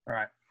All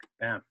right.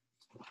 Bam.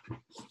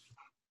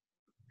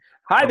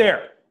 Hi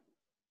there.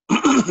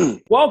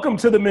 Welcome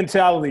to the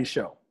Mentality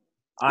Show.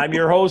 I'm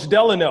your host,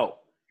 Delano.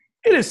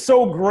 It is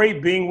so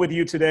great being with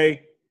you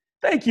today.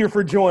 Thank you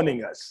for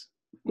joining us.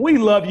 We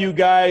love you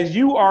guys.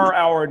 You are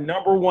our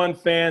number one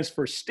fans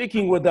for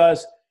sticking with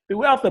us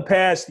throughout the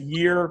past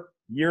year,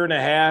 year and a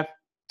half,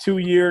 2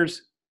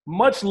 years.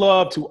 Much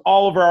love to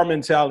all of our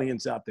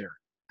Mentalians out there.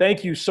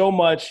 Thank you so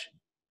much.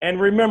 And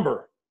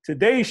remember,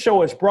 today's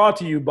show is brought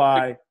to you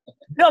by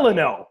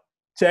Delano,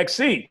 Tech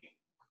C,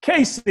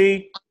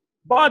 KC,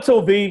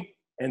 Bato V,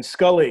 and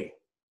Scully.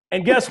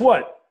 And guess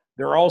what?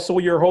 They're also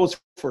your hosts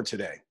for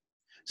today.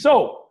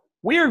 So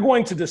we are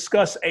going to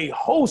discuss a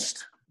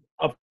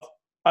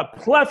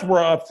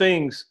plethora of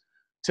things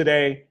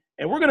today,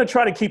 and we're going to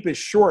try to keep it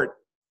short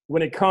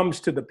when it comes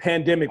to the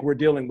pandemic we're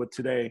dealing with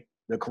today,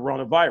 the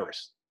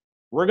coronavirus.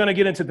 We're going to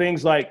get into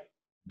things like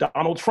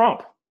Donald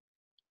Trump,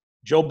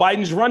 Joe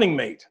Biden's running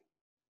mate,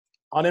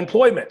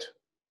 unemployment,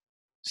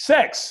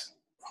 sex,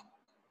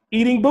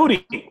 eating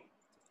booty,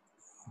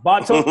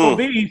 Bato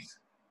V's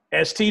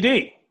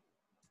STD,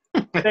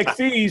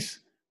 XC's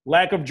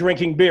lack of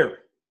drinking beer,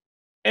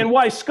 and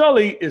why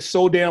Scully is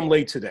so damn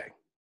late today.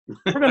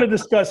 We're going to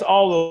discuss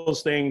all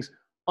those things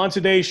on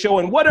today's show,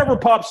 and whatever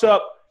pops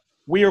up,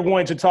 we are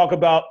going to talk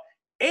about.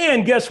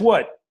 And guess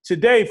what?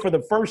 Today, for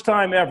the first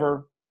time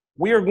ever,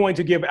 we are going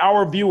to give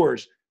our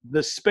viewers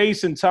the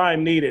space and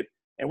time needed,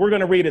 and we're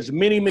going to read as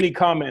many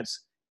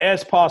comments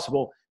as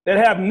possible that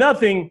have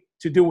nothing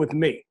to do with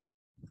me.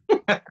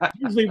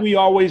 Usually we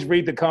always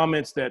read the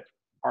comments that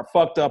are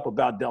fucked up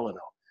about Delano.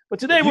 But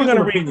today we're going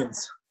to read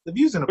the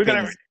views and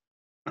opinions.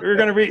 We're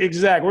going to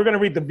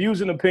read the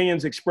views and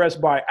opinions expressed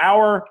by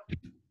our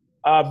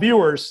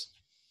viewers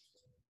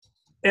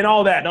and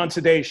all that on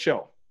today's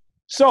show.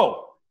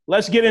 So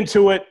let's get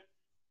into it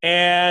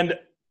and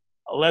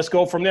let's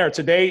go from there.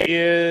 Today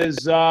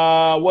is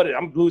I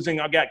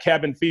got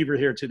cabin fever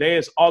here. Today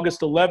is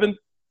August 11th,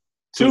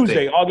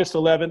 Tuesday, August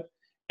 11th.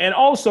 And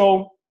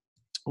also,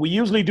 we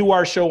usually do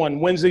our show on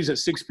Wednesdays at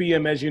 6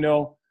 p.m., as you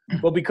know.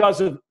 But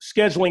because of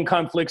scheduling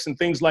conflicts and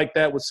things like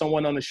that with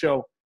someone on the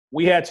show,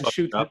 we had to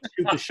shoot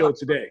the show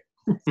today.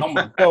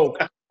 So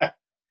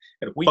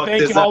we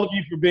thank all of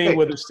you for being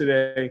with us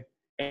today,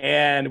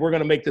 and we're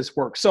going to make this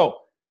work. So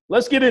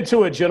let's get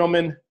into it,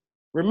 gentlemen.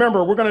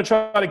 Remember, we're going to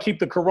try to keep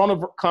the corona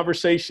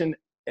conversation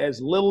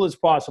as little as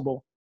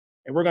possible,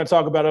 and we're going to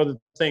talk about other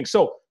things.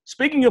 So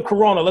speaking of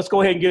corona, let's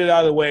go ahead and get it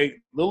out of the way.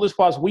 Little as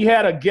possible. We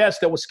had a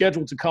guest that was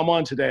scheduled to come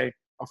on today,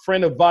 a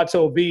friend of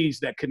Bato V's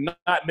that could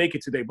not make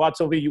it today.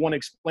 Bato V, you want to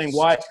explain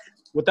why,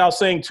 without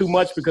saying too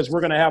much, because we're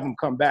going to have him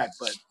come back.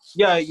 But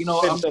yeah,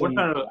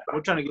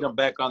 we're trying to get him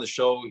back on the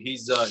show.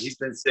 He's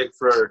been sick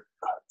for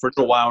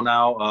a while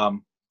now.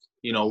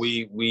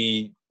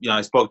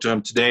 I spoke to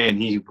him today, and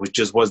he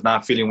was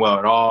not feeling well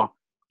at all.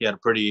 He had a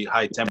pretty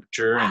high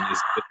temperature, and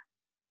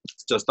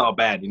it's just all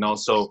bad,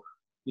 So,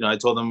 I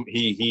told him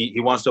he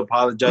wants to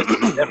apologize. He's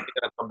definitely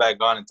gonna come back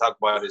on and talk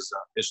about his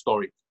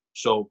story.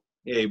 So,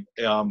 hey,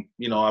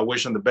 I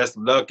wish him the best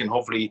of luck and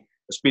hopefully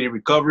a speedy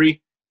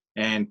recovery.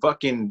 And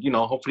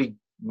hopefully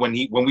when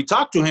we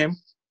talk to him,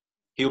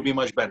 he'll be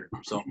much better.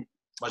 So,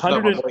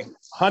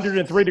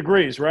 103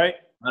 degrees, right?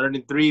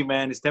 103,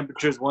 man. His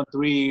temperature is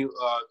 103.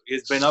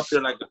 It's been up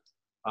there like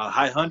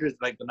high hundreds,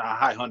 like not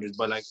high hundreds,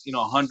 but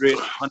 100,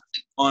 101,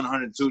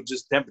 102.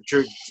 Just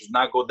temperature does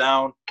not go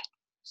down.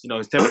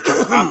 His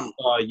temperature dropped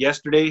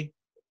yesterday,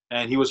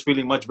 and he was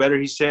feeling much better.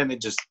 He said, and it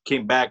just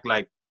came back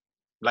like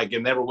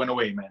it never went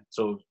away, man.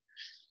 So,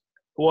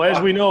 well,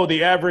 as we know,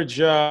 the average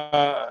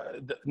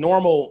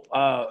normal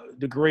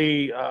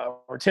degree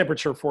or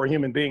temperature for a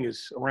human being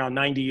is around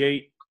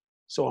 98.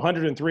 So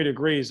 103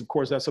 degrees, of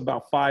course, that's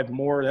about 5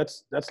 more.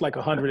 That's like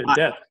 100 in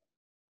death.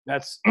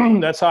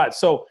 That's hot.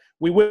 So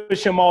we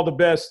wish him all the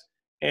best,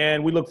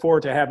 and we look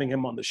forward to having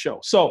him on the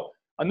show. So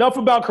enough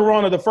about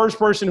Corona. The first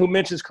person who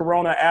mentions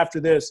Corona after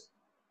this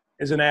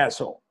is an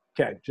asshole.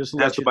 Okay, just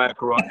has to buy a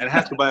Corona. And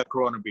has to buy a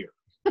Corona beer.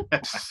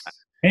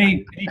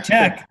 Hey,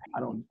 Tech. I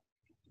don't.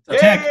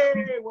 Tech,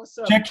 hey, what's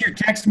up? check your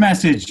text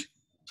message.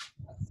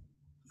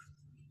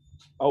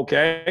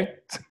 Okay.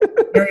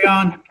 Carry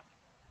on.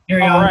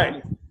 All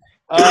right.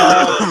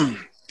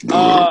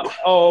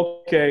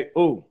 Okay.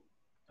 Ooh.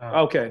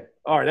 Okay.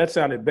 All right. That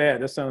sounded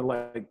bad. That sounded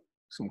like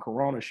some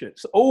Corona shit.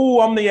 So,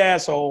 I'm the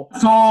asshole.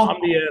 I'm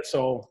the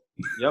asshole.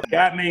 Yep.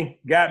 Got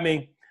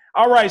me.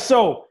 All right.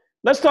 So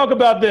let's talk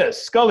about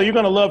this. Scully, you're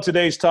going to love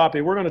today's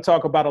topic. We're going to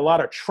talk about a lot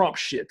of Trump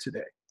shit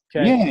today.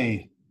 Okay.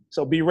 Yay.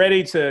 So be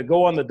ready to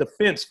go on the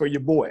defense for your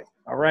boy.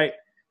 All right.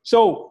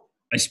 So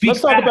let's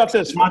talk about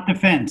this. Not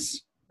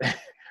defense.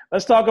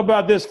 Let's talk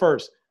about this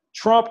first.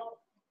 Trump,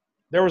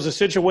 there was a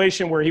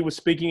situation where he was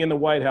speaking in the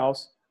White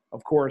House,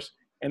 of course,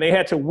 and they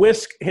had to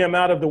whisk him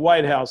out of the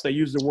White House. They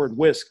used the word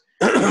whisk.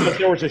 But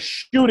there was a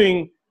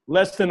shooting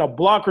less than a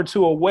block or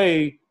two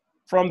away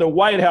from the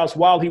White House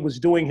while he was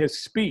doing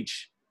his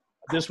speech.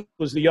 This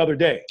was the other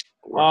day.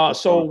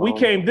 So we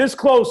came this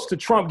close to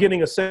Trump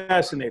getting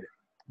assassinated.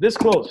 This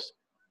close.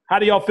 How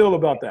do y'all feel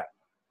about that?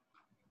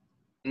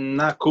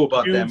 Not cool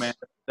about that, Huge. man.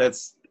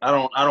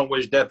 I don't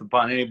wish death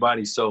upon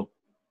anybody. So,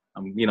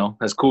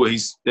 that's cool.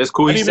 That's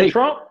cool. Not He's even safe.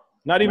 Trump.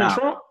 Not even Nah,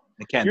 Trump.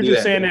 I can't You're do just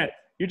that. saying that.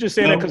 You're just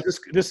saying that because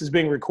this is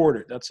being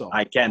recorded. That's all.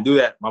 I can't do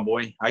that, my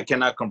boy. I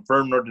cannot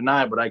confirm nor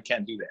deny, but I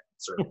can't do that,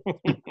 sir.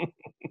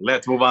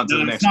 Let's move on to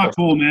the next. It's not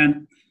cool,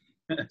 man.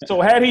 So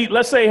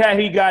let's say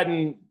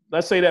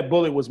that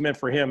bullet was meant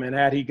for him, and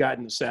had he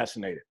gotten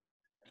assassinated,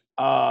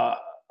 how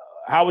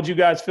would you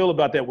guys feel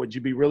about that? Would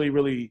you be really,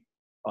 really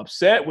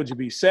upset? Would you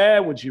be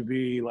sad? Would you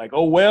be like,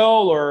 oh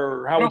well,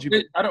 or how would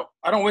you? I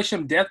don't wish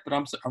him death, but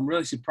I'm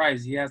really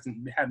surprised he hasn't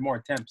had more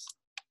attempts.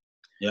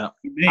 Yeah,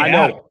 I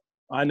know.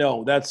 I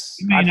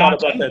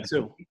thought about that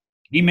too.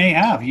 He may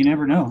have. You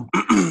never know.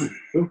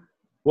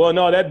 Well,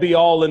 no, that'd be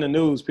all in the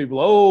news.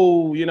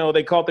 People,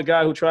 they caught the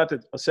guy who tried to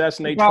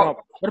assassinate Trump.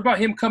 What about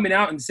him coming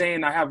out and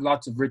saying, I have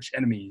lots of rich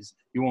enemies.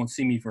 You won't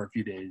see me for a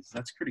few days.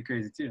 That's pretty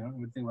crazy, too. I don't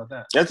even think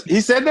about that.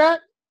 He said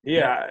that?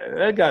 Yeah,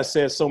 that guy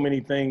said so many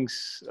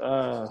things.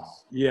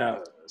 Yeah.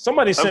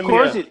 Somebody sent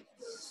me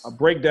a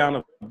breakdown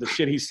of the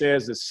shit he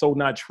says that's so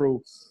not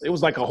true. It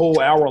was like a whole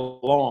hour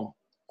long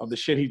of the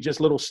shit. Just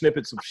little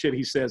snippets of shit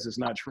he says is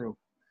not true.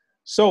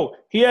 So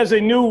he has a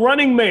new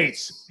running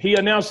mate. He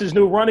announced his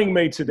new running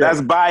mate today.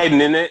 That's Biden,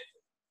 isn't it?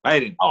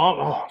 Biden.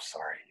 Oh, I'm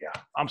sorry. Yeah,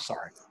 I'm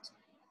sorry.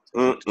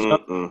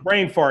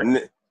 Brain fart.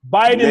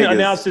 Biden Niggas.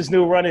 announced his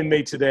new running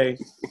mate today.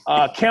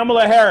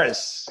 Kamala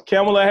Harris.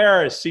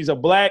 She's a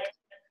black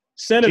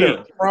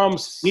senator from.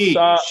 She's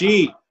a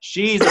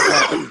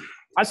black.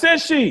 I said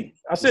she.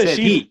 I said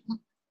she.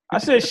 I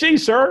said she,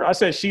 sir. I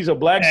said she's a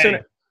black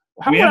senator.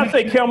 How would I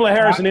say Kamala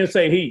Harris and then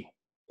say he?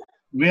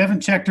 We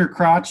haven't checked her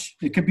crotch.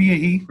 It could be a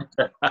he.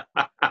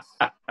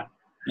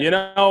 You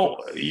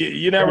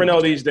never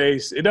know these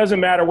days. It doesn't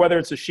matter whether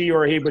it's a she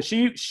or a he, but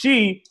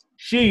he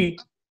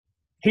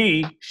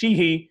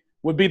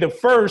would be the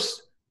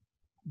first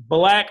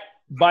black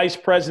vice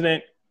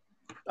president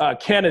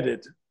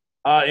candidate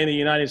in the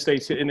United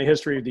States, in the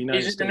history of the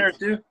United States. He's in there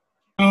too?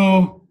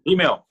 Oh.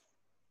 Female.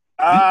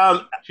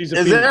 She's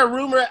Is there a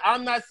rumor?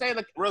 I'm not saying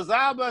that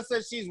Rosalba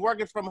says she's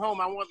working from home.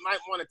 I might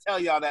want to tell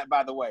y'all that,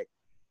 by the way.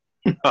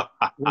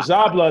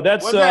 Rosalba,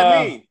 that's what does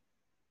that mean?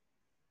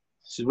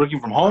 She's working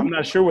from home? I'm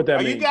not sure what that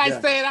Are means. you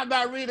guys saying I'm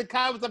not reading the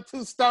comments? I'm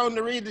too stoned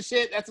to read the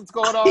shit? That's what's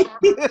going on?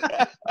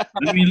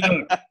 Let me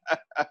look.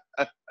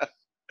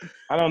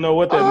 I don't know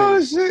what that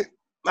means. Oh, shit.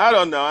 I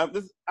don't know.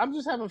 I'm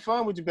just having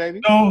fun with you, baby.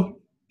 So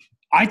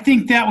I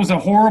think that was a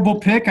horrible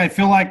pick. I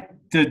feel like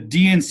the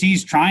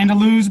DNC's trying to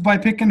lose by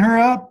picking her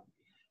up.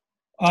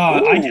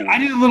 I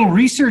did a little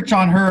research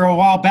on her a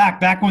while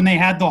back when they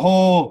had the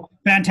whole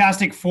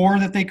Fantastic Four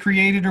that they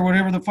created or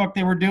whatever the fuck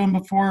they were doing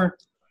before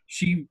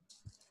she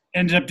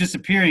ended up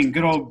disappearing.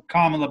 Good old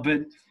Kamala,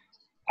 but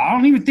I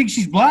don't even think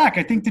she's black.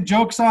 I think the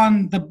joke's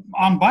on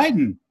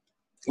Biden.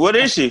 What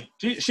is she?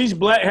 She's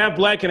black, half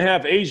black and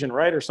half Asian,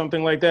 right, or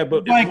something like that.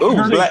 But black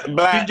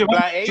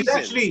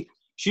Asian.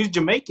 She's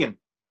Jamaican.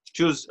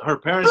 Her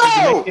parents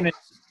are Jamaican.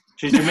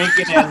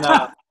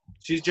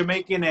 She's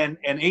Jamaican and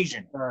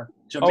Asian.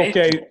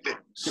 Okay,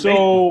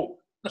 so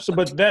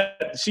but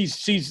that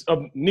she's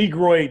of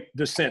Negroid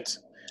descent,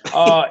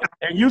 and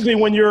usually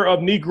when you're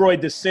of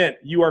Negroid descent,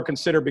 you are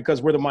considered,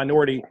 because we're the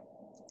minority,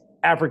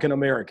 African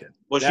American.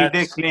 Well,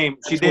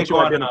 she did go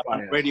on a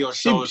radio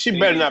show. She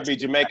better not be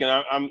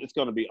Jamaican. It's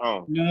going to be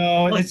on.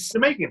 No, it's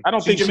Jamaican. I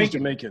don't think she's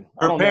Jamaican.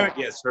 Her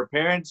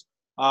parents.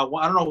 I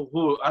don't know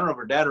if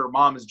her dad or her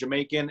mom is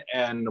Jamaican,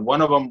 and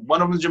one of them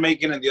is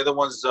Jamaican, and the other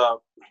one's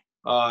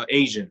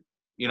Asian.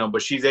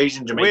 But she's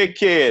Asian Jamaican. Weird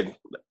kid.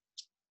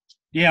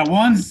 Yeah,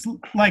 one's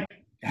like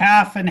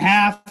half and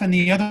half, and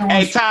the other one.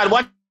 Hey, Todd,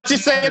 what you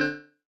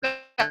saying?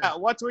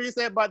 What were you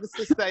saying about the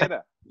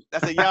sister?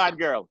 That's a yard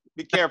girl.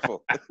 Be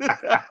careful.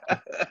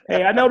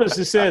 Hey, I noticed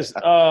it says,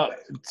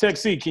 Tech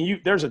C,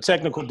 there's a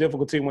technical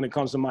difficulty when it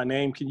comes to my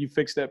name. Can you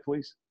fix that,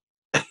 please?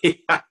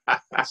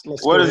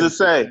 What does it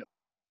say?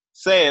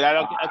 Say it.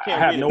 I can't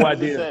have read no it.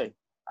 idea.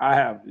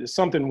 It's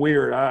something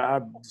weird.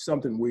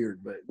 Something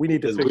weird, but we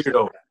need to fix it.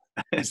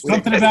 It's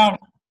something about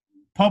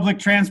public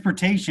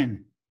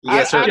transportation.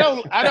 Yes, I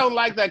don't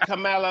like that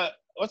Kamala.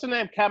 What's her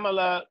name?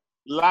 Kamala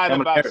lied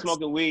about Harris.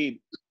 smoking weed.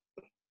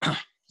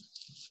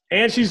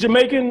 And she's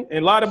Jamaican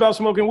and lied about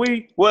smoking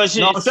weed. Well,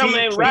 something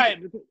ain't right.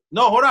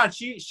 No, hold on.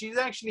 She's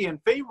actually in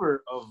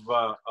favor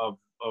of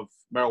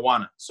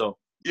marijuana. So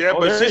yeah,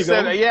 but she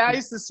said, I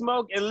used to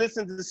smoke and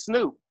listen to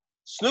Snoop.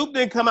 Snoop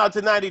didn't come out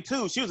to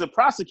 92. She was a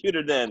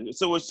prosecutor then.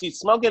 So was she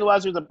smoking while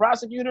she was a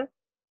prosecutor?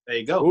 There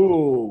you go.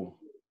 Ooh.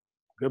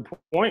 Good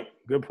point.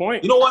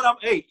 You know what?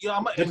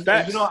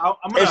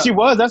 If she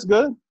was, that's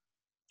good.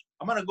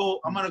 I'm gonna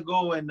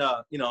go and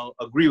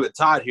agree with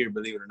Todd here,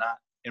 believe it or not,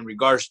 in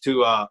regards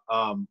to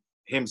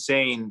him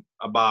saying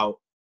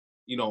about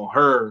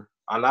her.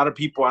 A lot of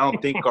people I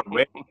don't think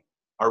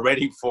are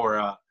ready for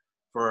a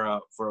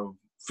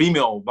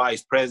female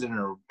vice president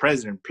or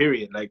president.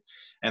 Period.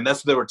 And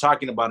that's what they were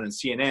talking about in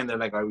CNN. They're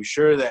like, are we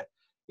sure that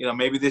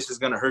maybe this is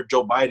gonna hurt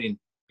Joe Biden?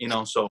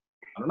 So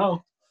I don't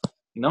know.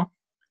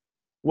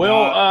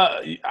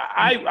 Well,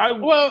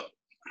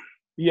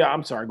 Yeah,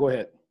 I'm sorry. Go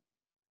ahead.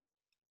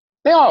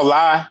 They all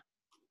lie.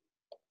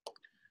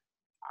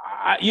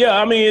 Yeah,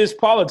 I mean, it's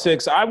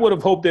politics. I would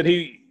have hoped that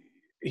he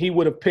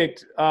would have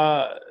picked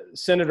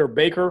Senator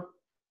Baker.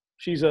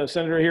 She's a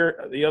senator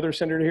here. The other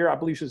senator here, I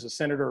believe she's a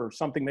senator or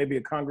something, maybe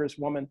a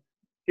congresswoman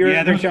here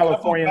in there's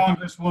California. A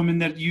couple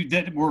congresswomen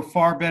that were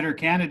far better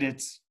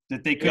candidates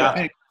that they could have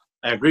picked.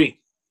 I agree.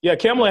 Yeah,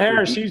 Kamala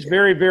Harris. She's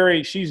very,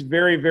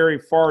 very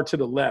far to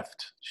the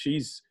left.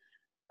 She's,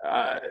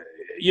 And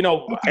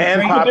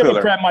I'm popular. a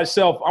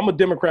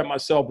Democrat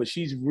myself. But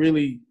she's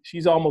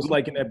almost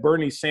like in that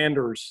Bernie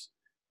Sanders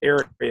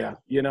area.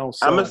 So,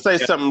 I'm gonna say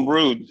something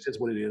rude. That's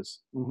what it is.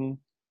 Mm-hmm.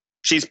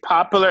 She's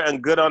popular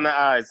and good on the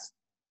eyes.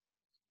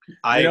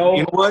 You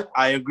know what?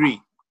 I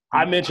agree.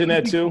 I mentioned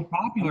that too.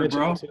 Popular,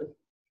 bro.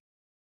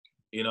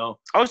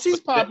 Oh, she's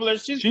popular.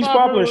 She's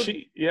popular.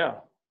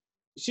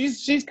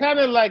 She's kind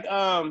of like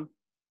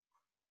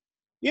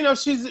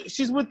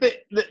she's with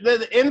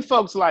the in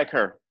folks like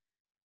her.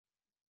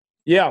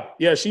 Yeah,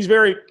 she's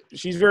very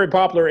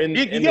popular in.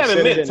 You in gotta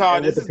admit,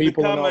 Todd, with this the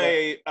people has become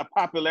a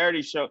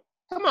popularity show.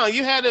 Come on, we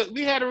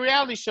had a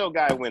reality show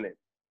guy win it.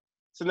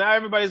 So now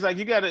everybody's like,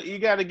 you gotta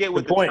get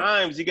with the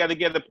times. You gotta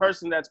get the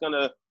person that's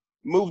gonna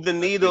move the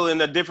needle in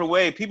a different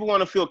way. People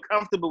want to feel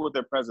comfortable with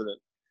their president.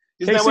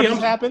 Isn't that what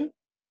just happened?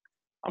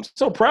 I'm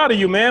so proud of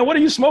you, man. What are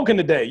you smoking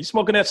today? You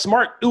smoking that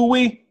smart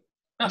ooey?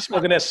 You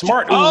smoking that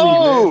smart ooey?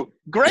 Oh,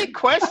 great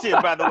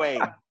question, by the way.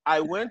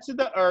 I went to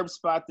the herb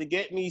spot to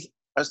get me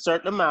a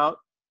certain amount,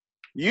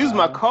 used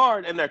my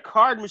card, and their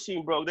card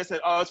machine broke. They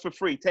said, "Oh, it's for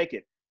free. Take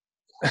it."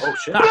 Oh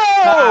shit! No,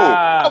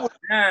 I was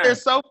there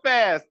so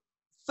fast.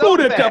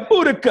 Boudica.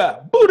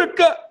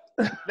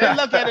 They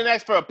look at it and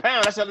ask for a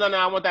pound. I said, no,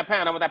 I want that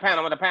pound. Give me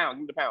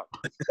the pound.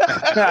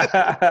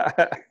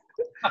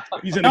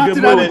 He's in a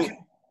good mood.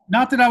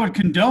 Not that I would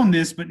condone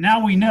this, but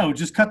now we know.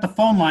 Just cut the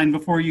phone line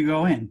before you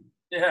go in.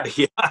 Yeah.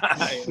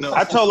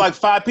 I told like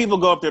 5 people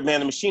go up there,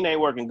 man. The machine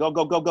ain't working. Go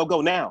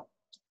now.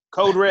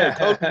 Code red,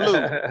 code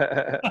blue,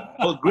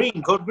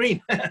 code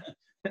green.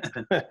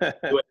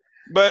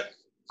 But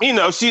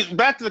she's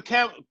back to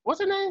the what's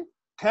her name?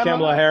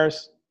 Kamala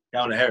Harris.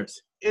 Kamala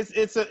Harris.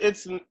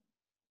 It's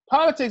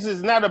politics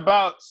is not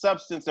about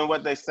substance and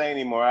what they say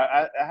anymore.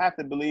 I have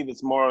to believe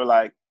it's more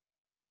like,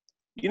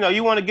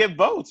 you want to get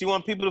votes. You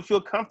want people to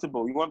feel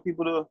comfortable. You want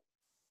people to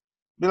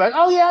be like,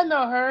 oh yeah, I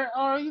know her.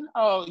 Or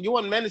you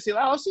want men to say,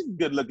 oh, she's a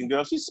good-looking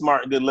girl. She's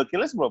smart and good-looking.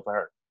 Let's vote for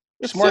her.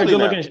 It's smart and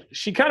good-looking. Now.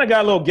 She kind of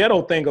got a little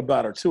ghetto thing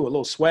about her too, a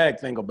little swag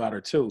thing about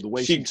her too. The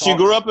way she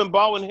grew up in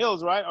Baldwin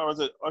Hills, right? Or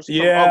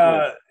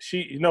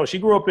she she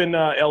grew up in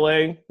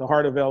L.A., the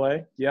heart of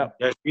L.A. Yeah.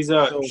 Yeah, she's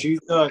a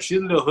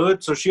little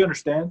hood, so she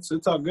understands. So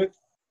it's all good.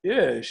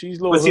 Yeah, she's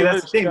a little. But see,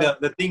 that's the thing.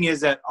 The thing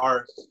is that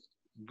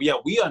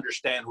we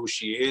understand who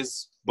she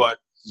is, but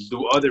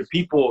do other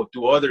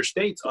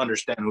states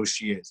understand who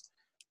she is?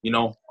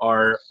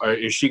 Or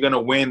is she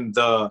gonna win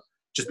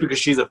just because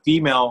she's a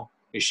female?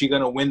 Is she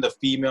gonna win the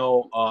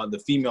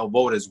female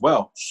vote as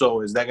well?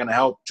 So is that gonna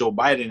help Joe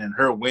Biden and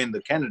her win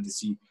the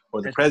candidacy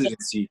or the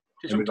presidency?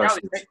 She's from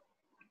Cali.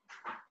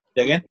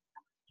 Again?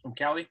 From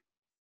Cali?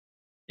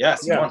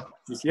 Yes. Yeah.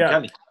 She's from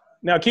Cali.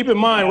 Now keep in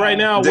mind right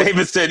now.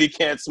 David said he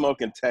can't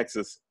smoke in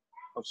Texas.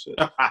 Oh shit.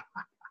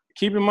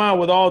 Keep in mind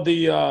with all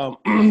the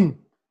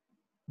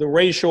the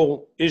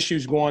racial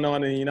issues going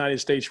on in the United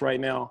States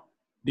right now.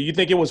 Do you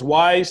think it was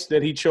wise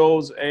that he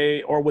chose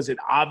or was it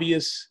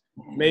obvious?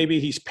 Maybe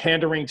he's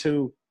pandering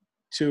to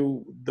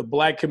the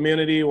black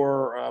community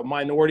or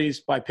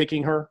minorities by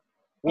picking her.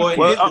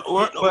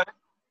 Well,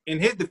 in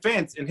his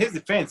defense,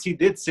 he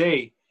did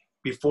say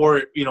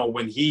before,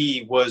 when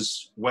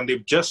they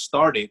just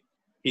started,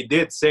 he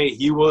did say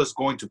he was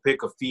going to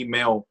pick a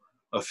female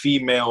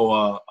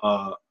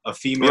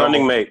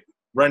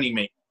running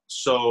mate.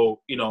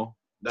 So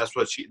that's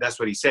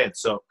what he said.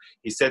 So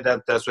he said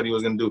that's what he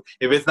was going to do.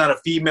 If it's not a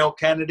female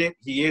candidate,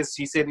 he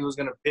said he was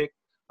going to pick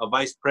a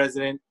vice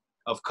president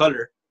of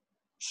color.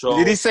 So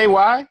did he say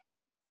why?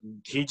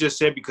 He just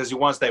said because he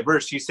wants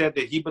diverse. He said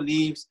that he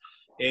believes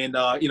in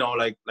like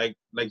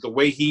the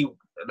way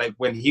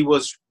when he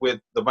was with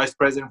the vice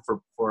president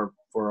for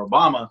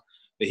Obama,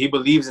 that he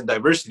believes in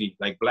diversity,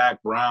 like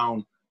black,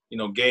 brown,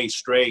 gay,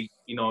 straight,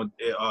 he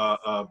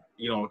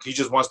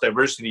just wants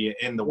diversity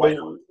in the White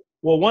House.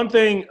 Well, one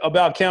thing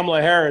about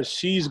Kamala Harris,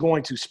 she's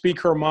going to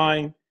speak her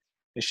mind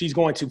and she's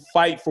going to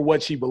fight for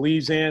what she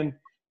believes in.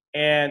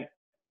 And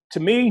to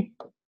me,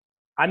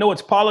 I know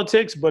it's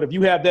politics, but if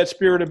you have that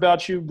spirit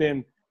about you,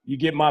 then you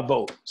get my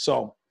vote.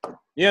 So, I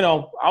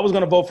was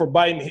going to vote for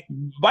Biden.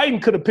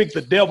 Biden could have picked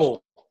the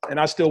devil, and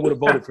I still would have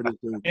voted for this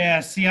dude.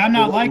 Yeah, see, I'm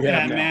not like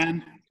that,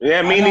 man.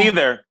 Yeah, me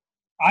neither.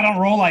 I don't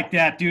roll like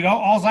that, dude.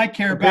 All I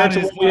care about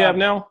is what we have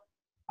now.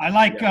 I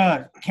like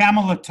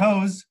Kamala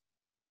Toes.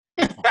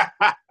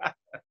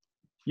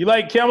 You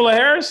like Kamala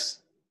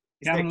Harris?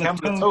 Kamala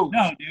Toes.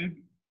 No, dude.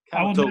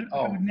 I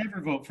would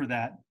never vote for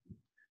that.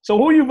 So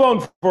who are you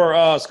voting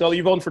for, Scully?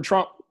 You voting for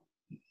Trump?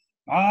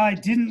 I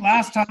didn't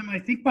last time. I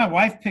think my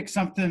wife picked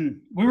something.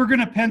 We were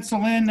going to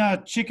pencil in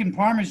chicken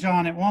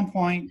parmesan at one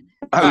point.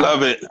 I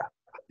love it.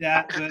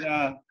 that. But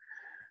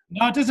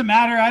no, it doesn't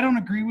matter. I don't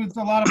agree with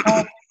a lot of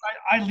politics.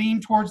 I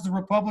lean towards the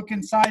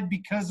Republican side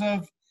because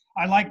of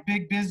I like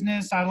big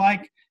business. I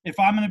like if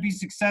I'm going to be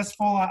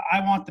successful,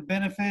 I want the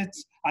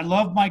benefits. I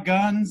love my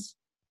guns.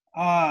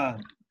 Yeah,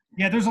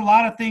 there's a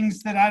lot of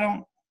things that I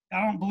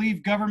don't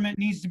believe government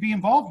needs to be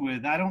involved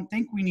with. I don't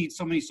think we need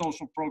so many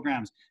social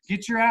programs.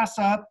 Get your ass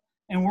up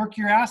and work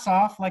your ass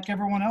off like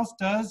everyone else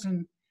does.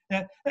 And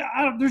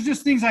there's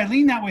just things I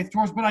lean that way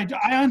towards, but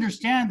I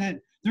understand that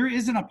there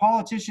isn't a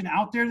politician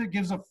out there that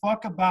gives a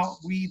fuck about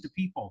we the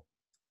people.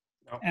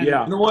 And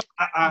Yeah. You know what?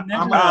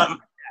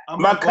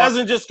 My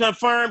cousin just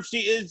confirmed she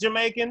is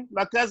Jamaican.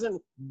 My cousin,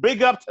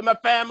 big up to my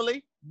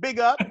family. Big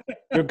up.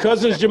 Your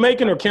cousin's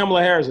Jamaican or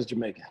Kamala Harris is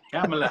Jamaican?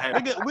 Kamala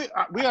Harris. We're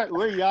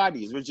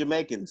Yardis. We're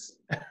Jamaicans.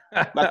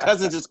 My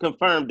cousin just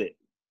confirmed it.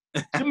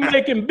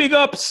 Jamaican big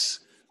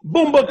ups.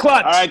 Boomba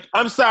clutch. All right.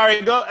 I'm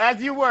sorry. Go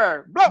as you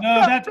were.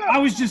 I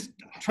was just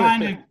trying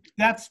to.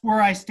 That's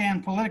where I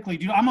stand politically,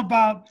 dude.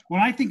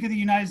 When I think of the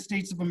United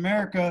States of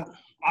America,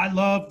 I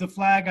love the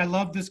flag. I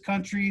love this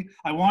country.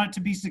 I want it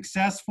to be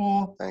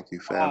successful. Thank you,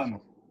 fam.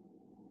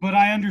 But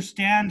I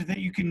understand that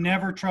you can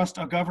never trust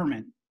a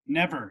government.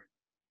 Never.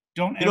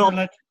 Don't ever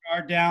let your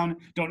guard down.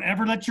 Don't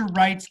ever let your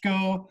rights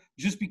go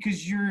just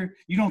because you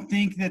don't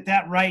think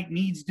that right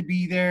needs to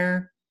be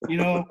there. You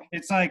know,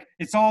 it's like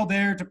it's all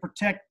there to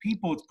protect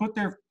people. It's put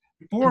there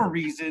for a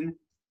reason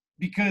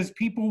because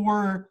people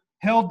were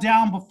held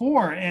down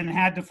before and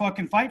had to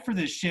fucking fight for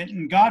this shit.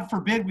 And God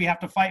forbid we have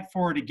to fight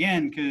for it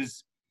again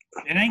because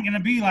it ain't going to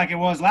be like it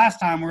was last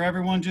time where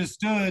everyone just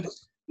stood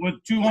with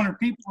 200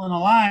 people in a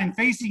line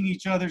facing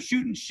each other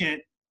shooting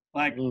shit.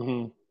 Like,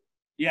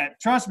 yeah,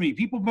 trust me,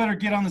 people better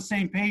get on the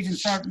same page and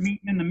start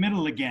meeting in the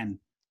middle again.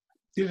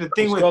 See, the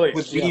thing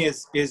with me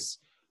is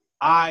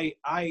I'm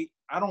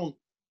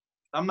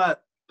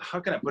not, how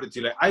can I put it to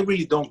you? Like, I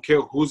really don't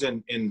care who's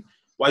well,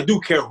 I do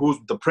care who's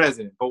the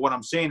president, but what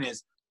I'm saying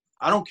is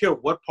I don't care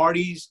what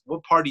party's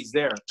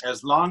there,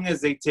 as long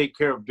as they take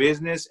care of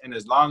business and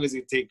as long as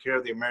they take care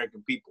of the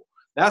American people.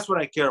 That's what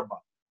I care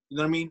about. You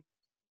know what I mean?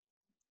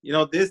 You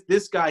know,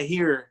 this guy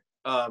here,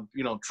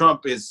 you know,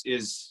 Trump is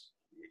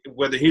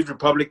whether he's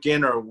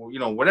Republican or, you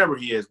know, whatever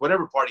he is,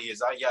 whatever party he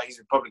is, he's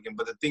Republican.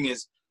 But the thing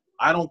is,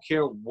 I don't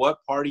care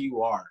what party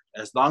you are.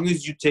 As long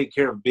as you take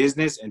care of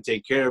business and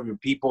take care of your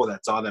people,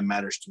 that's all that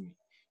matters to me.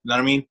 You know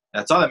what I mean?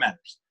 That's all that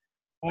matters.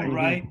 All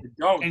right.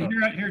 And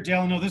here,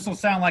 Delano, this will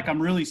sound like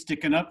I'm really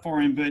sticking up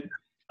for him, but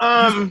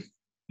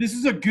this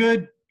is a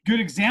good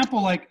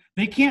example. Like,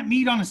 they can't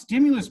meet on a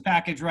stimulus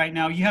package right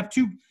now. You have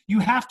to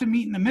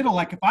meet in the middle.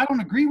 Like, if I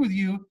don't agree with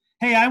you,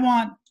 hey, I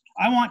want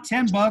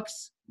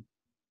 $10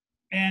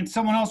 and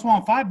someone else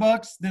want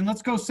 $5, then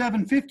let's go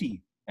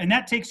 $7.50. And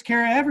that takes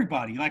care of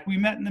everybody. Like, we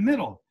met in the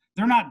middle.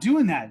 They're not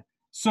doing that.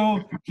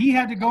 So he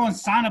had to go and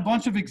sign a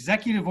bunch of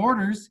executive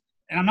orders.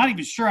 And I'm not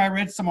even sure. I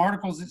read some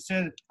articles that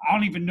said, I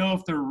don't even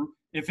know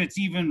if it's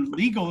even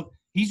legal.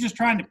 He's just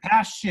trying to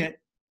pass shit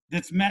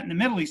that's met in the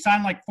middle. He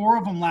signed like 4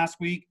 of them last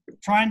week,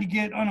 trying to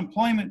get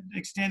unemployment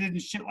extended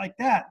and shit like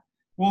that.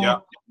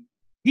 Well,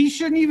 he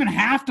shouldn't even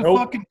have to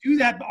fucking do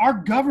that. Our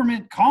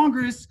government,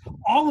 Congress,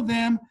 all of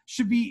them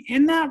should be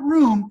in that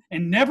room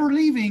and never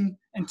leaving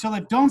until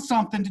they've done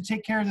something to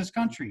take care of this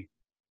country.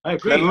 I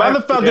agree. The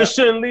motherfuckers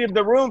shouldn't leave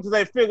the room until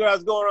they figure out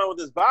what's going on with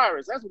this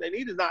virus. That's what they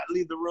need, to not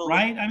leave the room.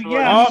 Right? I mean,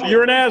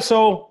 you're an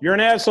asshole. You're an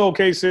asshole,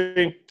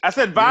 KC. I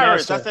said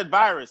virus. I said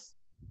virus.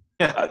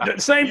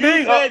 Same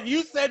thing.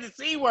 You said the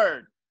C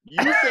word.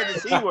 You said the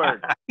C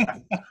word.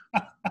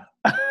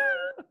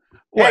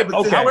 Hey,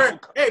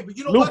 but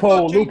you know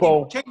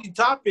loophole. Changing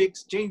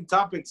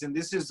topics, and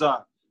this is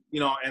you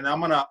know, and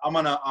I'm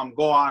gonna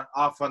go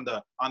off on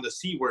the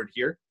C word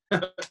here.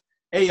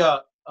 Hey,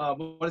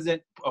 what is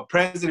it?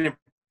 President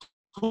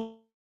Putin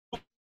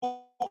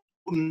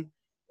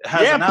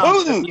has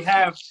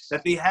announced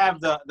that they have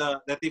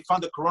that they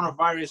found the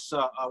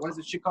coronavirus. What is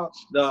it shit called?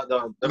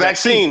 The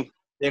vaccine.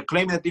 They're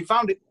claiming that they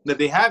found it, that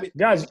they have it,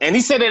 guys. And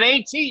he said it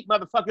ain't cheap,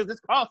 motherfuckers. This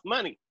costs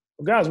money.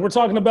 Guys, we're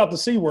talking about the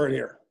C word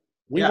here.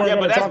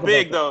 But that's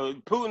big though.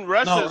 Putin,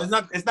 Russia.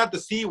 No, it's not the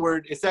C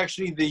word. It's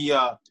actually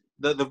the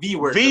V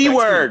word. V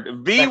word.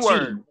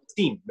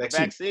 Vaccine.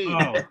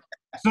 Oh.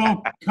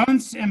 So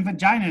cunts and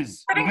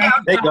vaginas.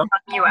 There you go.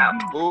 You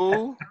out.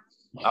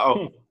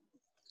 Oh.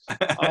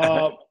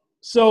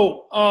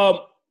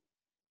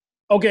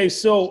 Okay,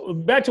 so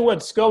back to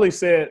what Scully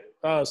said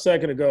a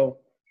second ago.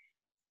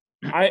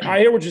 I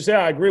hear what you said.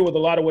 I agree with a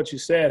lot of what you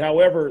said.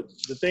 However,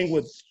 the thing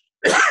with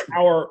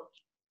our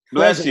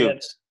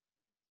president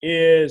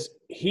is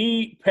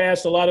he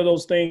passed a lot of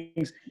those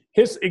things.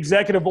 His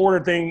executive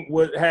order thing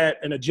had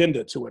an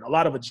agenda to it, a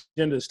lot of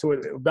agendas to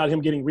it about him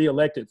getting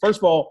reelected. First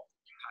of all,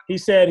 he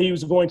said he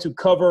was going to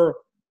cover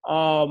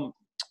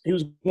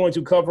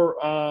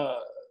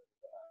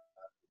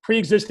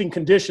pre-existing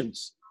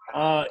conditions.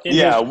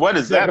 What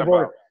is that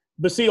about?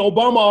 But see,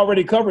 Obama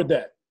already covered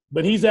that.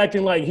 But he's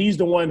acting like he's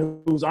the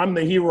one I'm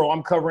the hero.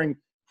 I'm covering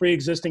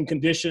pre-existing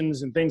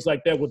conditions and things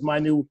like that with my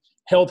new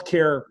health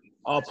care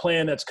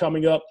plan that's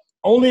coming up.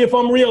 Only if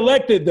I'm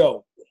reelected,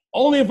 though.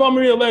 only if I'm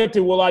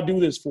reelected will I do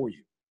this for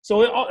you.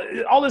 So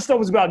all this stuff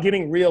was about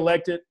getting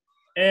reelected.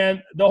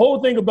 And the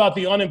whole thing about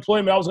the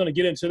unemployment, I was going to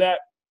get into that.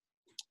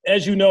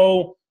 As you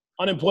know,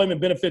 unemployment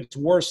benefits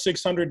were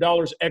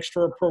 $600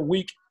 extra per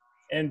week,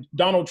 and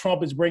Donald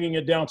Trump is bringing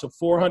it down to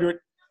 $400.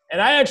 And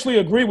I actually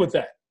agree with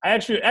that.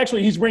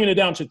 Actually, he's bringing it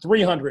down to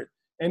 $300,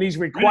 and he's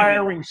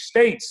requiring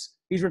states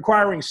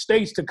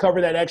to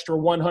cover that extra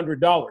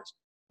 $100.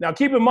 Now,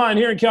 keep in mind,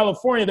 here in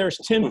California, there's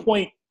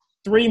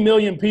 10.3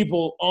 million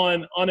people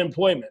on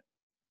unemployment.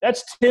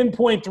 That's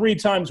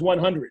 10.3 times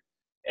 100,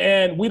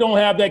 and we don't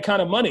have that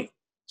kind of money.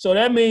 So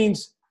that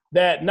means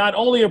that not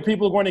only are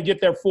people going to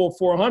get their full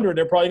 400,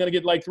 they're probably going to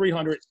get like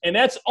 300. And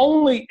that's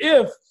only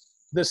if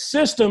the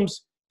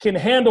systems can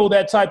handle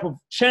that type of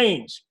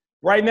change.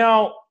 Right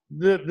now,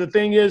 the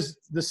thing is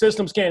the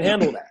systems can't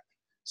handle that.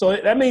 So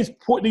that means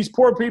these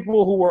poor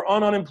people who are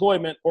on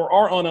unemployment or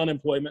are on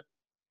unemployment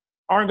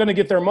aren't going to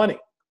get their money.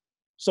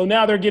 So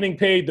now they're getting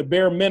paid the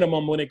bare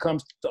minimum when it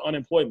comes to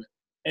unemployment.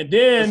 And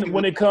then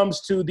when it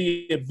comes to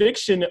the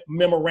eviction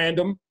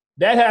memorandum,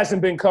 that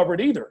hasn't been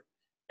covered either.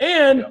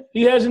 And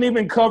he hasn't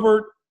even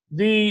covered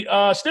the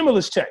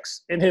stimulus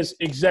checks in his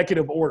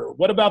executive order.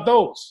 What about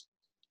those?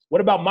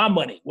 What about my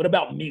money? What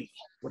about me?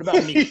 What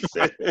about me?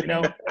 You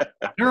know,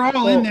 they're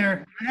all in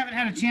there. I haven't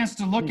had a chance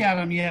to look at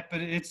them yet,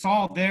 but it's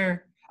all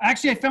there.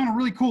 Actually, I found a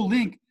really cool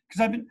link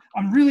because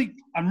I'm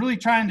really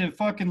trying to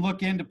fucking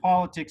look into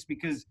politics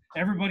because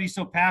everybody's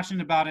so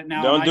passionate about it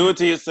now. Don't do it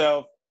to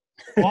yourself.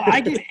 Well, I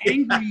get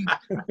angry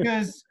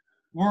because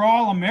we're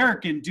all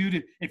American,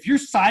 dude. If you're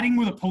siding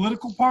with a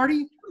political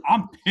party,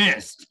 I'm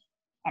pissed.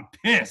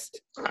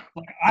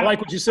 Like, I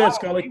like what you said,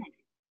 Scully.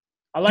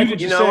 I like what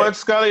you said. You know what,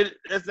 Scully?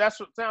 That's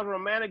what sounds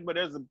romantic, but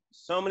there's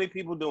so many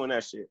people doing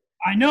that shit.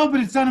 I know,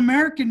 but it's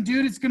un-American,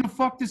 dude. It's gonna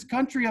fuck this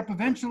country up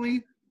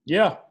eventually.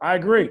 Yeah, I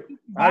agree.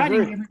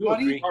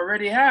 Everybody.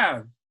 Already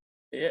have.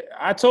 Yeah,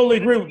 I totally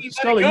agree with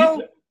Scully.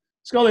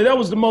 Scully, that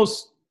was the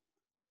most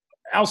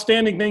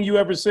outstanding thing you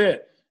ever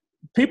said.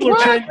 People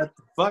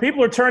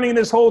are turning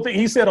this whole thing.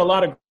 He said a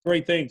lot of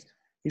great things.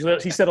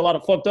 He said a lot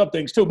of fucked up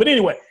things too. But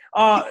anyway,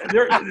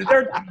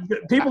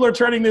 people are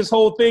turning this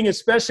whole thing,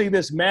 especially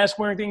this mask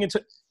wearing thing,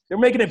 they're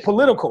making it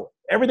political.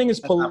 Everything is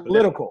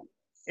political.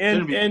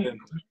 And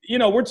you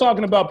know, we're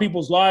talking about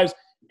people's lives.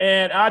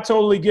 And I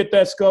totally get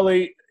that,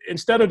 Scully.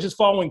 Instead of just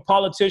following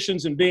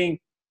politicians and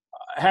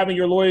having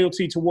your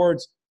loyalty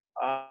towards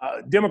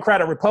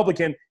Democrat or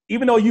Republican,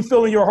 even though you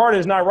feel in your heart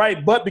is not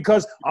right, but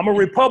because I'm a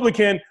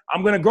Republican,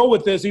 I'm going to go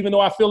with this, even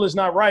though I feel it's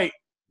not right.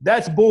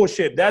 That's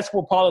bullshit. That's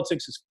where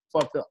politics is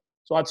fucked up.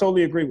 So I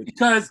totally agree with you.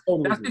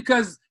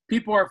 Because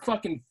people are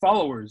fucking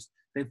followers.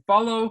 They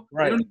follow.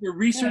 Right. They don't even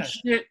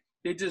research shit.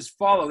 They just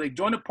follow. They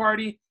join a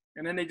party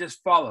and then they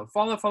just follow.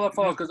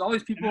 Because all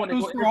these people, when they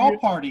go for all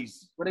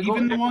parties,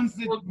 even the ones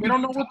that we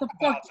don't know what the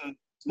fuck.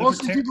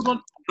 Most of the people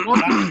don't.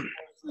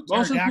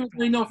 Most of the people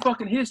they know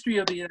fucking history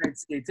of the United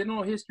States. They don't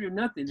know history of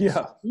nothing.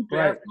 Yeah,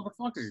 right.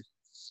 Motherfuckers.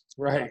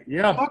 Right.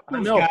 Yeah. Fuck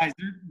those guys.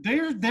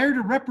 They're there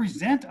to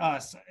represent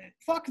us.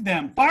 Fuck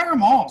them. Fire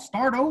them all.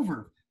 Start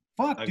over.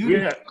 Fuck,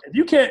 dude. Yeah. If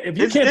you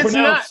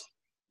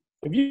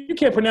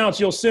can't pronounce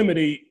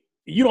Yosemite,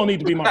 you don't need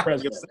to be my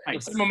president.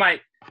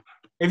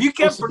 If you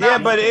can't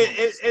pronounce, but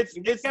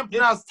you can't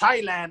pronounce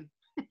Thailand.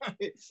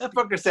 That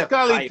fucker said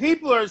Scully,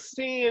 people are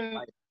seeing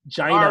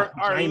our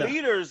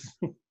leaders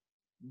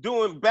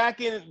doing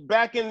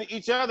backing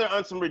each other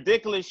on some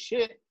ridiculous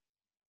shit.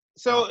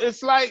 So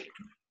it's like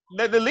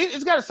the lead.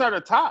 It's got to start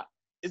at the top.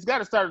 It's got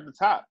to start at the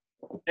top.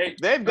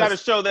 They've got to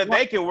show that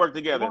they can work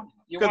together.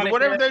 Because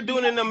whatever they're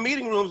doing in the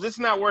meeting rooms, it's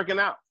not working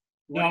out.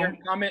 No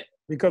comment.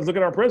 Because look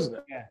at our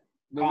president. Yeah.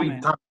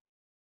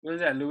 What is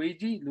that,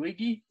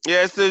 Luigi?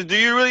 Yeah. So, do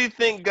you really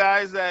think,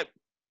 guys, that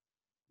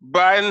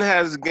Biden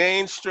has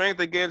gained strength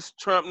against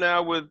Trump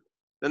now with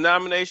the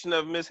nomination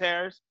of Ms.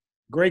 Harris?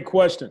 Great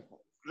question.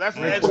 I'm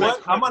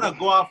gonna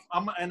go off.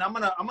 I'm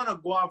gonna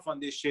go off on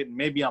this shit.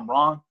 Maybe I'm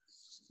wrong,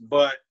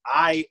 but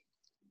I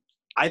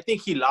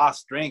think he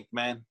lost strength,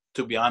 man.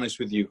 To be honest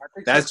with you,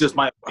 that's just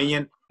my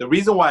opinion. The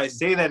reason why I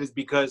say that is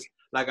because,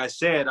 like I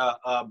said,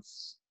 I'm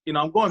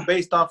going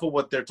based off of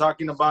what they're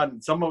talking about,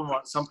 and some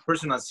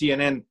person on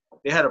CNN,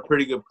 they had a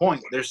pretty good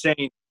point. They're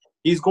saying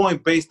he's going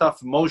based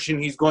off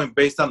emotion. He's going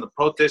based on the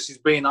protests. He's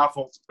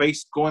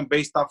going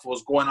based off of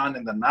what's going on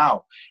in the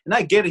now. And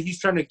I get it.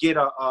 He's trying to get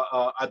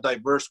a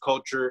diverse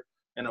culture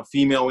and a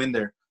female in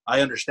there.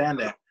 I understand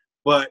that.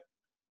 But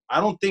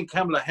I don't think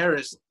Kamala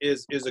Harris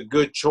is a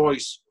good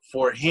choice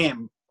for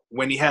him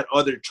when he had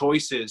other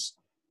choices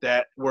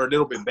that were a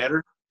little bit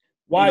better.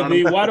 Why,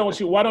 V? Why don't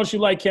you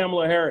like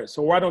Kamala Harris?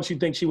 Or why don't you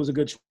think she was a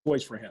good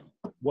choice for him?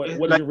 What is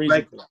your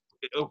reason for that?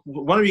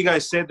 One of you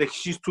guys said that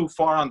she's too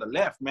far on the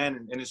left,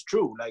 man, and it's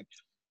true. Like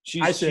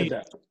I said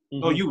that.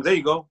 Mm-hmm. Oh, there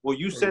you go. Well,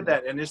 you said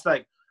that, and it's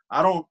like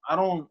I don't.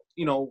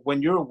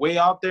 When you're way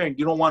out there and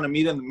you don't want to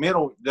meet in the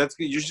middle,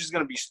 you're just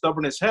gonna be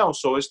stubborn as hell.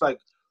 So it's like,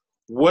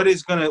 what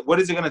is it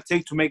gonna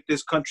take to make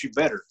this country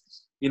better?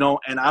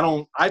 And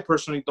I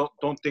personally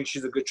don't think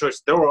she's a good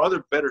choice. There were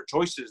other better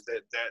choices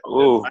that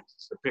I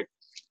picked.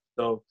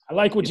 So I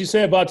like what you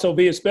said about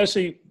Toby,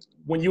 especially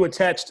when you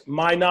attached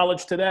my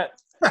knowledge to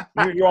that.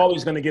 You're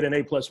always going to get an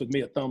A+ with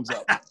me, a thumbs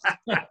up.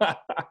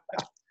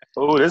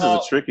 Oh, this is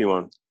a tricky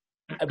one.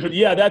 But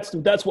yeah, that's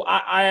what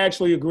I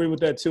actually agree with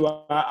that too.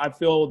 I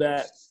feel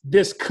that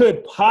this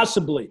could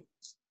possibly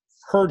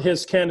hurt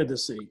his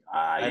candidacy.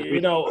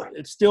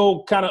 It's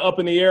still kind of up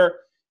in the air.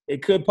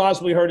 It could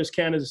possibly hurt his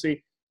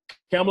candidacy.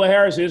 Kamala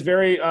Harris is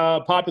very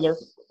popular,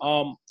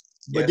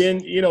 but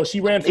then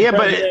she ran for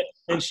president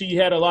and she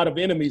had a lot of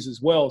enemies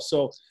as well.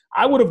 So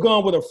I would have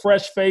gone with a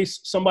fresh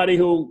face, somebody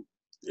who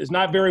is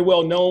not very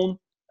well known,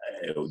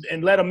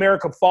 and let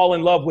America fall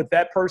in love with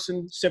that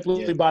person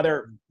simply by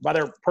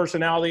their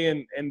personality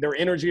and their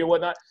energy or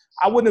whatnot.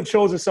 I wouldn't have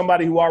chosen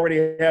somebody who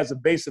already has a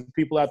base of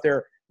people out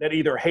there that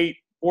either hate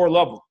or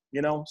love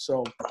them.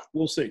 So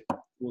we'll see.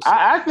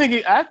 I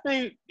think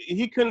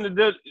he couldn't have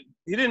done.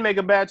 He didn't make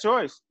a bad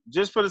choice,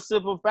 just for the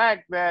simple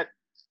fact that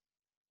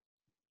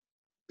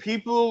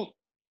people,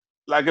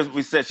 like as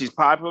we said, she's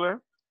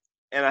popular,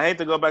 and I hate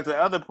to go back to the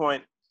other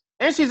point,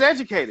 and she's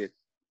educated.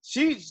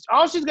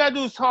 All she's got to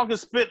do is talk and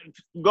spit,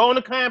 go on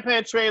the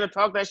campaign trail and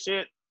talk that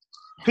shit.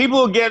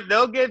 People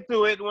they'll get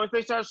through it. Once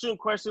they start shooting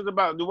questions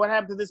about what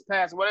happened to this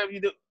past, whatever you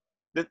do,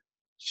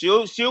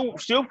 she'll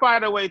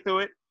fight her way through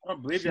it.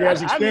 She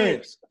has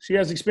experience. She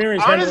has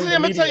experience. Honestly,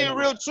 I'm gonna tell you the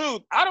real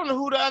truth. I don't know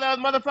who the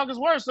other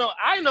motherfuckers were, so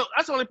I know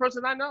that's the only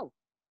person I know.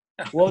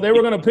 Well, they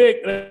were gonna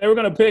pick,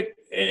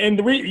 and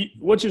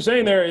what you're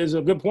saying there is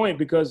a good point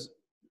because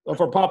of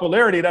her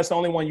popularity. That's the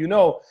only one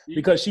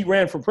because she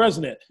ran for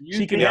president.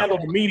 She can handle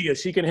the media.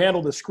 She can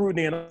handle the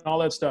scrutiny and all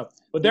that stuff.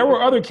 But there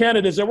were other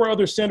candidates. There were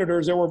other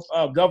senators. There were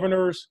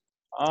governors.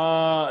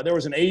 There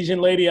was an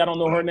Asian lady. I don't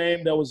know her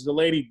name. That was the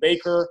lady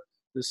Baker,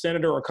 the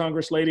senator or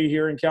Congress lady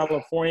here in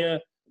California.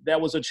 That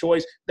was a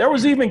choice. There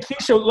was even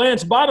Keisha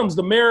Lance Bottoms,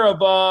 the mayor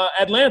of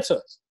Atlanta.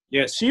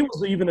 Yes, she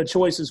was even a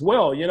choice as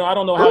well. I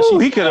don't know how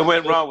he could have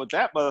went wrong with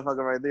that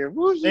motherfucker right there.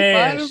 Woo, she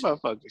fine, this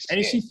motherfucker.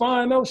 Ain't she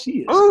fine? No, she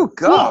is. Oh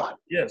God.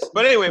 Yes.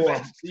 But anyway,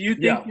 man, do you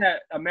think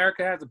that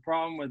America has a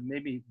problem with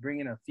maybe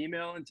bringing a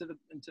female into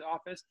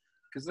office?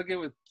 Because look at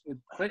with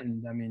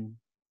Clinton. I mean,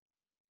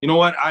 you know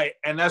what?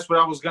 And that's what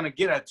I was gonna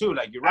get at too.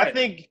 Like you're right. I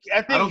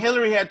think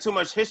Hillary had too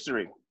much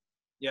history.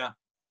 Yeah.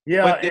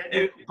 Yeah,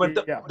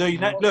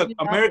 look,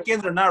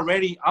 Americans are not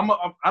ready. I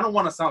don't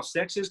want to sound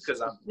sexist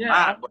because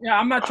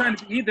I'm not trying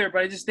to be either,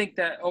 but I just think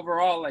that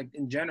overall, like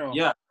in general,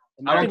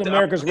 I think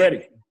America's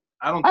ready.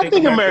 I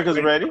think America's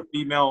ready.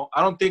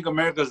 I don't think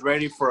America's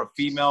ready for a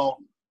female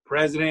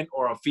president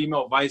or a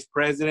female vice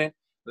president,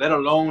 let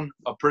alone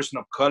a person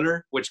of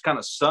color, which kind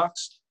of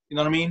sucks. You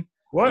know what I mean?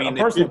 What, a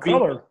person of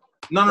color?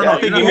 No. I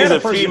think you mean a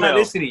female.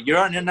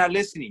 You're not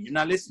listening. You're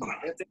not listening.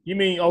 You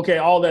mean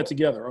all that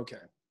together? Okay.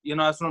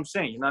 That's what I'm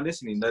saying. You're not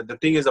listening. The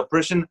thing is, a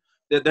person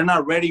that they're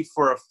not ready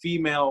for a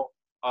female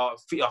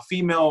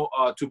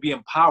to be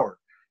in power.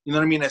 You know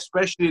what I mean?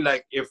 Especially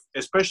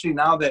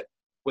now that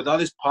with all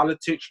this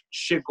politics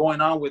shit going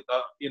on with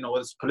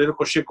this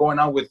political shit going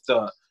on with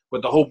the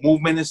whole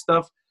movement and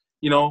stuff.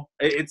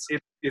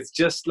 It's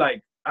just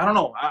like I don't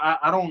know.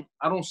 I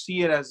don't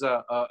see it as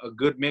a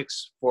good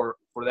mix for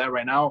that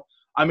right now.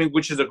 I mean,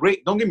 which is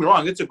don't get me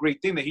wrong, it's a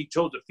great thing that he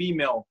chose a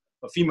female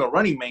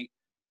running mate,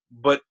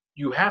 but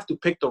you have to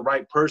pick the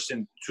right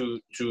person to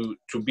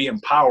be in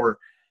power.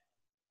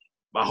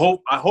 I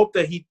hope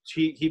that he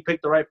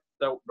picked the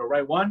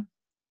right one.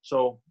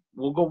 So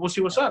we'll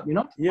see what's up,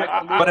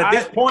 Yeah. But at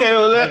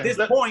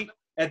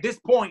this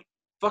point,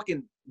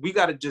 fucking, we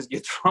gotta just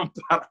get Trump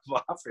out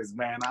of office,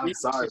 man. I'm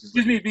sorry.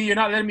 Excuse me, B. You're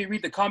not letting me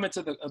read the comments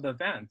of the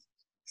fans.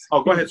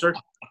 Oh, go ahead, sir.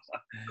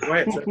 Go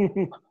ahead, sir.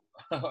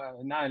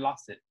 Now I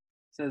lost it. It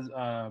says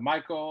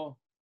Michael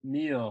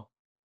Neal.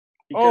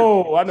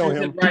 Oh, I know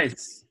him.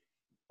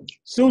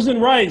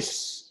 Susan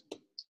Rice.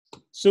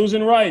 She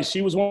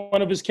was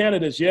one of his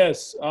candidates.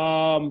 Yes.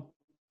 And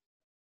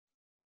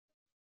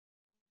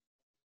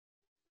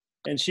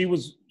she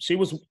was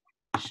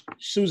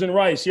Susan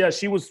Rice. Yeah,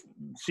 she was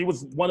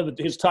one of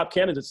his top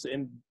candidates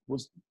and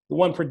was the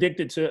one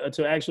predicted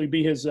to actually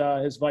be his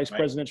vice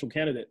presidential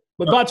candidate.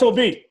 But Bato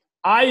B,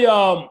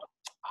 I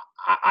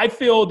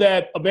feel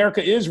that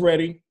America is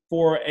ready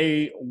for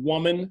a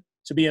woman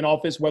to be in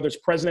office, whether it's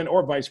president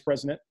or vice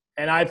president.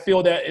 And I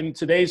feel that in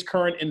today's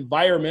current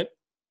environment,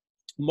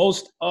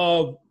 most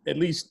of, at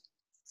least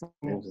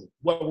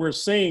what we're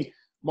seeing,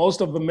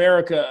 most of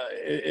America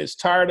is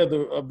tired of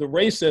the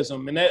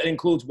racism, and that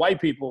includes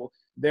white people.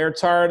 They're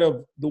tired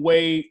of the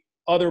way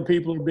other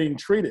people are being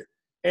treated.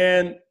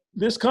 And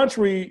this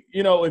country,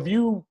 if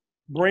you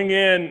bring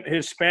in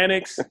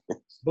Hispanics,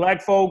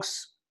 Black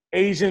folks,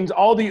 Asians,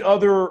 all the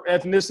other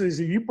ethnicities,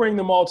 if you bring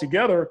them all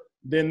together,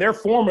 then they're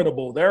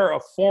formidable. They're a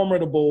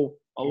formidable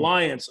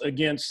alliance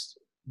against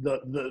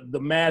the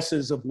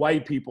masses of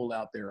white people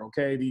out there,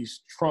 okay?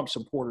 These Trump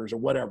supporters or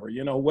whatever,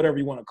 whatever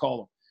you want to call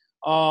them.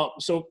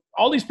 So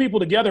all these people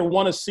together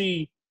want to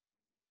see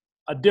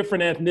a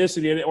different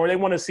ethnicity, or they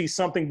want to see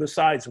something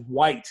besides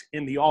white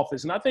in the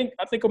office. And I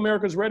think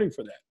America's ready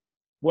for that.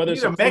 Whether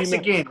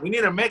we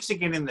need a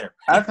Mexican in there.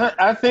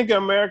 I think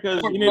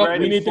America's ready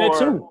we need for, that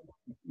too.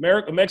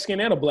 A Mexican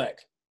and a black.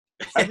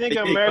 I think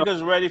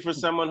America's ready for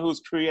someone who's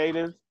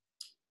creative,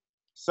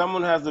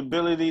 someone who has the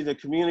ability to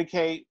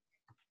communicate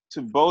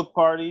to both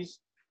parties,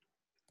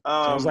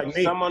 Sounds like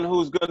me. someone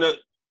who's going to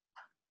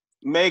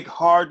make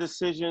hard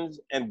decisions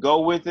and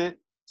go with it,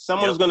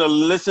 someone who's going to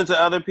listen to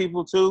other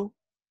people too.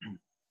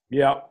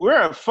 Yeah.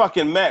 We're a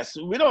fucking mess.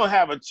 We don't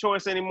have a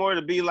choice anymore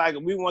to be like,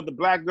 we want the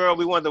black girl,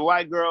 we want the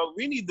white girl.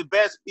 We need the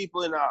best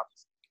people in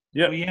office.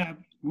 Yep. Well, yeah.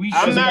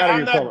 I'm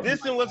not color.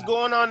 dissing what's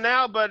going on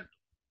now, but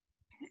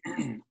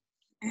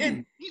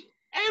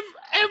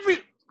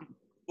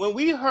when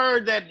we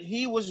heard that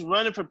he was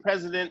running for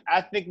president,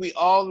 I think we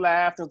all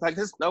laughed. It was like,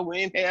 "There's no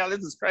way in hell, this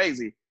is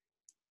crazy,"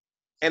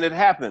 and it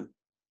happened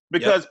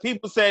because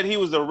people said he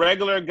was a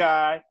regular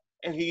guy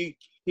and he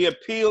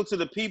appealed to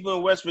the people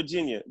in West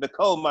Virginia, the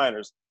coal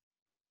miners.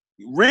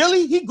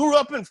 Really? He grew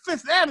up in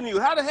Fifth Avenue.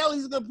 How the hell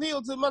he's gonna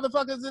appeal to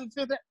motherfuckers in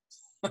Fifth Avenue?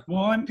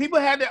 Well, People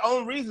had their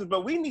own reasons,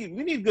 but we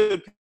need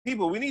good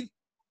people.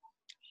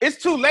 It's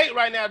too late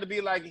right now to be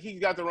like he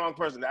got the wrong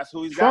person. That's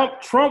who he's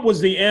got. Trump was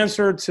the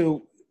answer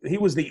to. He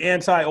was the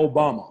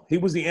anti-Obama. He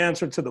was the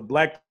answer to the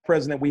black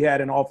president we had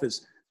in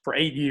office for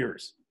 8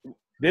 years.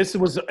 He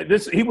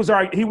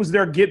was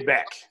their get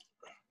back,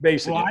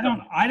 basically.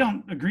 Well, I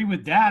don't agree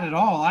with that at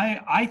all.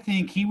 I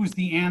think he was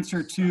the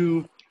answer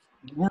to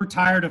we're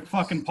tired of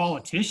fucking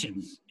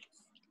politicians.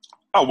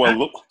 Oh well,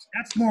 look.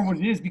 That's more what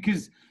it is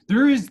because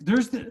there's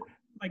the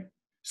like.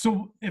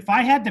 So if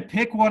I had to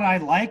pick what I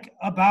like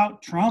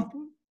about Trump,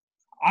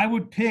 I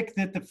would pick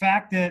that the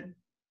fact that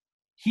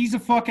he's a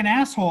fucking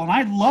asshole. And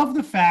I love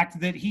the fact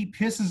that he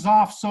pisses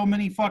off so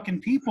many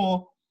fucking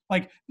people.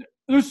 Like,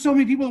 there's so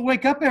many people that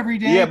wake up every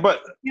day. Yeah,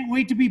 but can't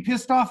wait to be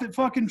pissed off at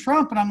fucking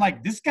Trump. And I'm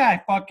like, this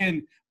guy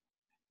fucking,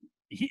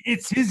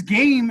 it's his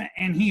game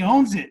and he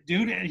owns it,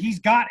 dude. He's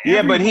got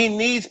yeah, but he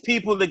needs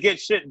people to get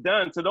shit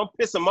done. So don't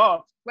piss him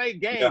off. Play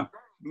game. Yeah.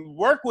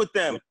 Work with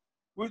them.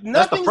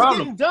 Nothing's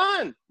getting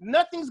done.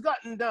 Nothing's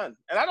gotten done.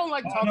 And I don't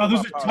like talking about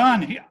there's a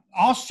ton.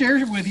 I'll share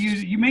it with you.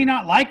 You may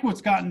not like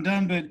what's gotten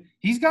done, but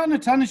he's gotten a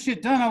ton of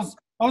shit done.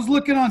 I was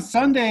looking on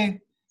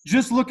Sunday,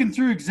 just looking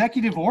through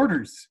executive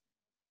orders.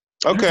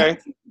 Okay.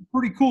 There's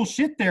pretty cool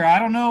shit there. I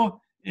don't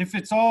know if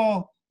it's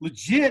all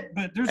legit,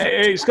 but there's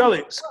Hey,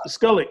 Scully,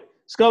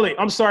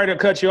 I'm sorry to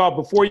cut you off.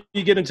 Before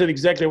you get into the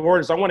executive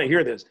orders, I want to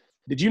hear this.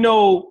 Did you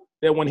know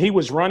that when he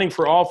was running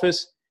for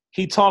office,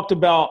 he talked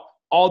about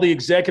all the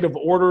executive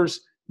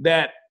orders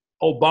that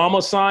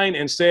Obama signed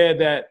and said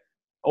that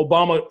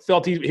Obama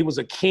felt he was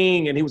a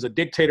king and he was a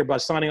dictator by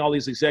signing all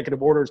these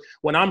executive orders.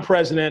 When I'm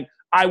president,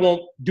 I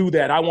won't do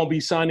that. I won't be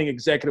signing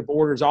executive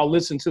orders. I'll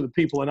listen to the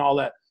people and all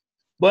that.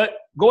 But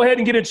go ahead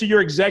and get into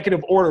your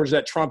executive orders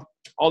that Trump,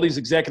 all these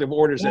executive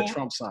orders that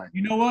Trump signed.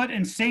 You know what?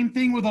 And same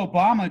thing with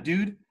Obama,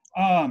 dude.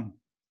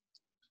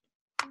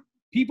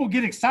 People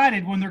get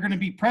excited when they're going to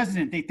be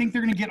president. They think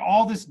they're going to get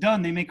all this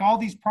done. They make all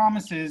these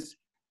promises.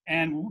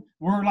 And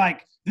we're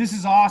like, this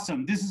is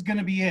awesome. This is going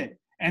to be it.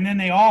 And then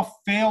they all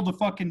fail to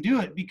fucking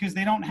do it because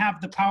they don't have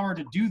the power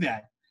to do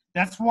that.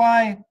 That's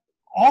why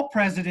all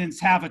presidents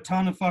have a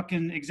ton of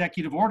fucking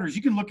executive orders.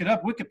 You can look it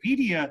up.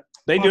 Wikipedia.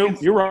 They do.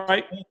 You're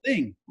right. Whole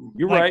thing.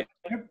 You're right.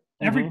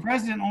 Every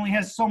president only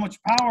has so much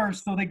power,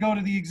 so they go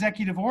to the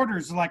executive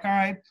orders. Like, all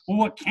right, well,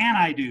 what can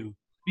I do?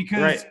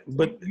 Because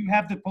but you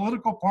have the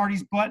political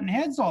parties butting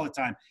heads all the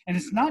time. And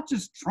it's not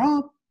just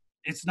Trump.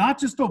 It's not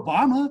just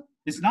Obama.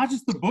 It's not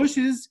just the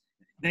Bushes.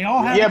 They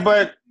all have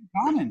but in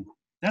common.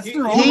 That's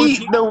their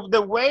own.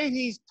 The way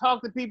he's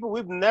talked to people,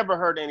 we've never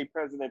heard any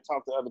president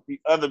talk to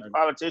other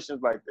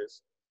politicians like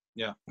this.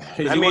 Yeah.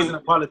 He wasn't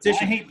a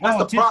politician. I hate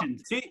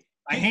politicians.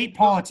 I hate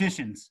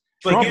politicians.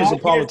 Trump is a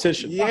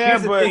politician. Yeah,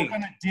 but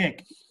I'm a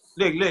dick.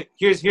 Look.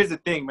 Here's the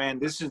thing, man.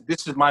 This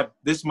is my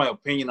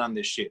opinion on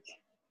this shit.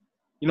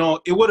 You know,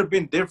 it would have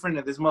been different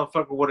if this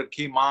motherfucker would have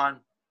came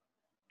on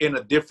in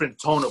a different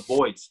tone of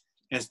voice.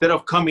 Instead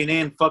of coming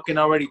in fucking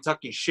already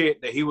talking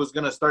shit that he was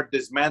going to start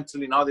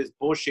dismantling all this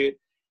bullshit,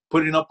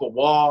 putting up a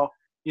wall,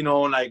 you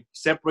know, like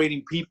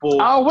separating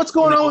people. Oh, what's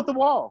going on with the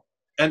wall?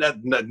 And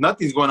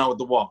nothing's going on with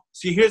the wall.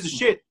 See, here's the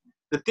shit.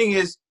 The thing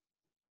is,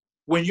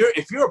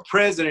 if you're a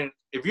president,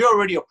 if you're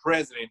already a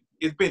president,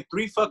 it's been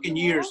 3 fucking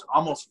years,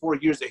 almost 4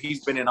 years that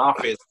he's been in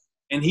office,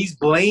 and he's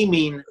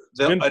blaming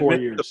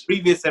the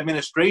previous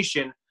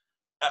administration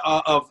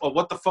of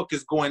what the fuck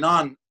is going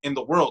on in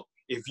the world.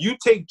 If you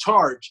take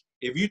charge,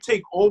 if you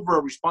take over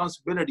a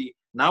responsibility,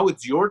 now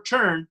it's your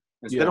turn.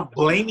 Instead of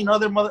blaming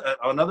another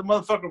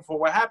motherfucker for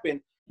what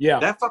happened,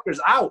 that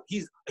fucker's out.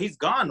 He's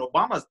gone.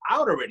 Obama's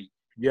out already.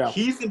 Yeah,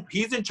 he's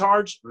in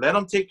charge. Let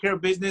him take care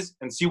of business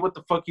and see what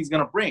the fuck he's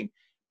gonna bring.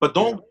 But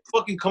don't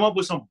fucking come up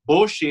with some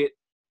bullshit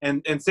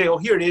and say, oh,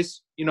 here it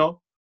is, you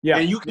know. Yeah.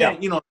 And you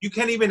can't, you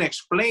can't even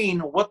explain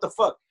what the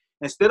fuck.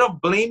 Instead of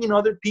blaming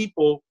other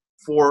people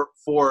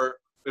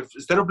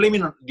instead of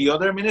blaming the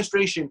other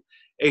administration,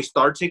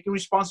 start taking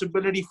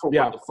responsibility for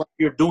what the fuck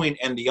you're doing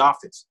in the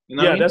office. You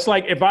know what I mean? That's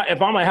like if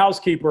I'm a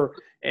housekeeper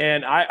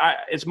and I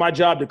it's my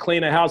job to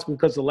clean a house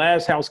because the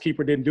last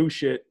housekeeper didn't do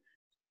shit.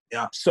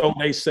 Yeah. So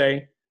they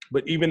say,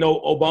 but even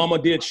though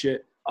Obama did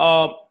shit,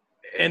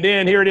 And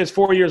then here it is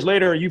 4 years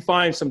later, you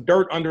find some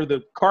dirt under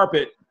the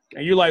carpet.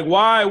 And you're like,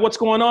 why? What's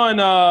going on,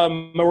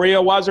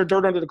 Maria? Why is there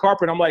dirt under the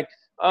carpet? I'm like,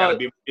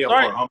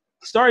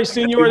 sorry,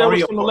 senor. That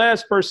was from the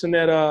last person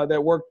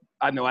that worked.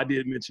 I know I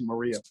did mention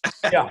Maria.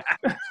 Yeah.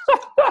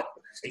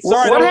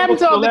 Sorry, what happened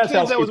to all the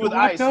kids that was with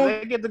ICE?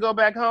 Did they get to go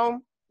back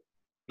home?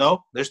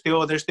 No, they're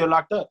still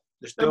locked up.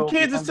 Them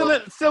kids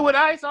are still with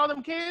ICE. All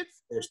them kids?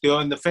 They're still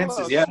in the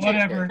fences. Yeah.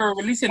 Whatever.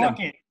 Fuck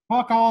it.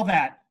 Fuck all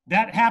that.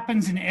 That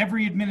happens in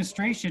every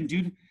administration,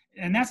 dude.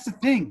 And that's the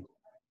thing.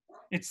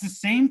 It's the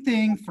same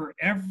thing for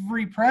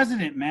every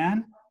president,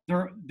 man.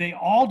 They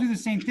all do the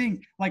same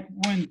thing. Like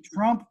when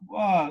Trump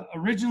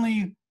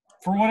originally,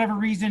 for whatever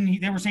reason,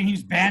 they were saying he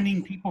was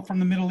banning people from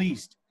the Middle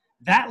East.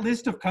 That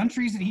list of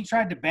countries that he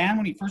tried to ban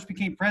when he first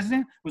became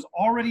president was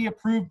already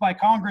approved by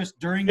Congress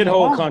during the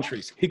shithole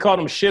countries. He called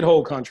them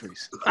shithole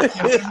countries.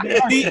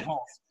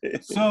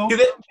 So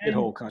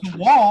the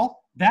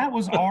wall, that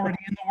was already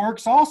in the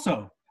works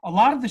also. A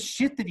lot of the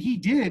shit that he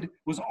did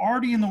was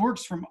already in the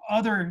works from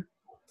other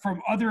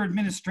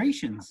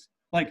administrations.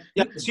 Like,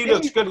 see,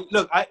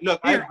 look, I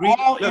agree.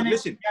 Look,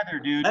 listen, together,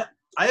 dude.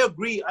 I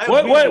agree.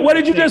 What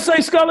did you just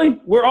say,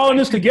 Scully? We're all in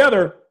this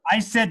together. I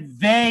said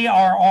they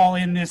are all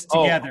in this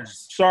together.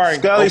 Sorry,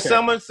 Scully. Okay.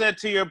 Someone said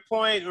to your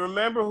point.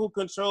 Remember who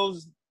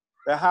controls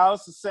the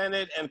House, the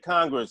Senate, and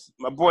Congress?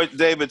 My boy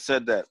David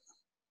said that.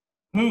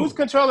 Who's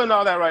controlling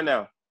all that right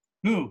now?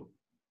 Who?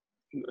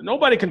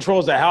 Nobody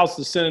controls the House,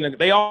 the Senate.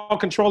 They all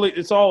control it.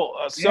 It's all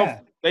self. Yeah.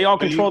 They all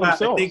control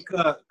themselves. I think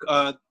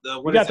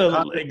we got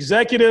the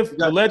executive,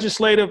 the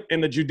legislative,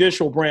 and the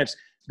judicial branch.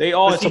 They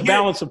all. It's a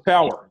balance of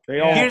power. They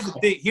all. Here's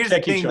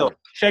the thing, though.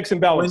 Checks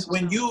and balances.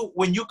 When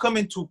you come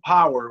into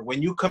power,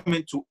 when you come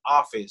into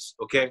office,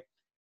 okay,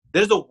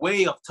 there's a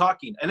way of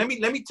talking. And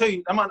let me tell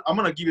you, I'm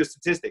gonna give you a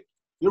statistic.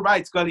 You're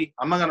right, Scotty.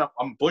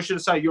 I'm push it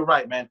aside. You're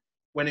right, man.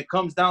 When it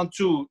comes down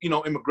to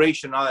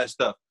immigration and all that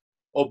stuff,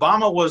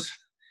 Obama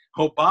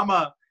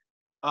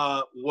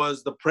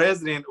was the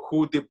president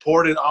who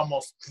deported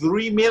almost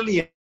 3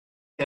 million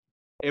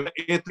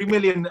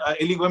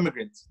illegal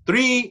immigrants.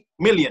 3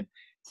 million.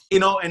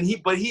 And he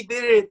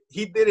did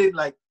it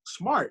like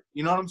smart,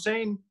 you know what I'm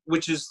saying?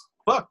 Which is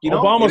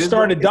Obama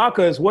started DACA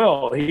as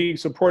well. He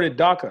supported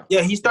DACA.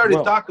 Yeah, he started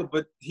DACA,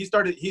 but he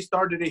started it,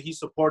 he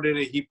supported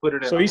it, he put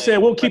it in. So he said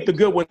we'll keep the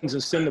good ones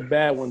and send the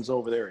bad ones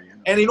over there.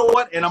 And you know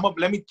what? And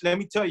let me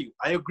tell you,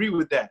 I agree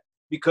with that.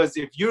 Because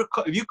if you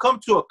come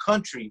to a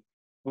country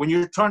when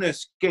you're trying to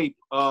escape,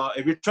 death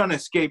and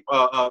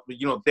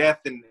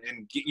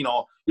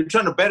you're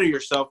trying to better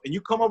yourself, and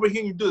you come over here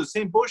and you do the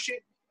same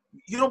bullshit,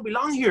 you don't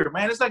belong here,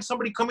 man. It's like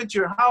somebody come into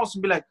your house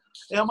and be like,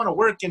 hey, I'm gonna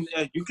work and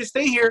you can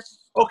stay here.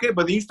 Okay,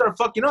 but then you start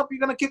fucking up, you're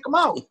gonna kick them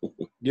out.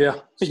 Yeah,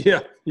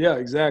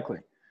 exactly.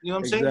 You know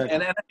what I'm saying?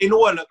 And you know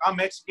what? Look, I'm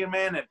Mexican,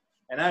 man,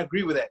 and I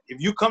agree with that.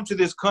 If you come to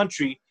this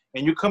country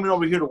and you're coming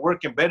over here to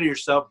work and better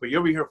yourself, but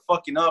you're over here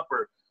fucking up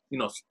or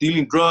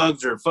stealing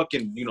drugs or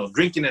fucking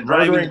drinking and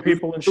driving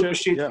people and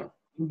shit. Yeah.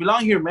 You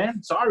belong here,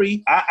 man.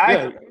 Sorry.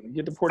 I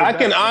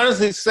can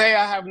honestly say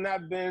I have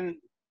not been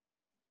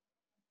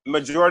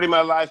majority of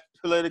my life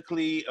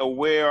politically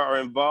aware or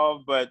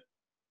involved, but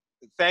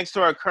thanks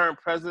to our current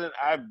president,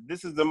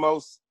 this is the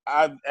most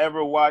I've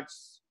ever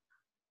watched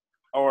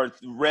or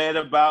read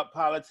about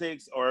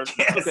politics or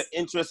took an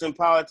interest in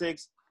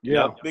politics.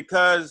 Yeah.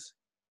 Because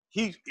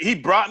he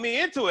brought me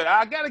into it.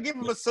 I gotta give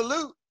him a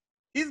salute.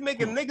 He's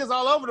making niggas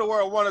all over the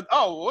world want to,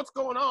 what's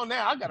going on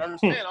now? I gotta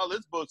understand all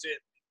this bullshit.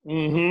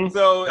 Mm-hmm.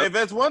 So if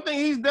that's one thing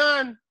he's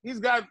done, he's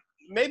got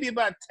maybe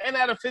about 10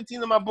 out of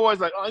 15 of my boys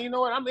like, oh, you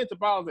know what? I'm into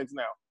politics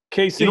now.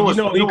 Casey,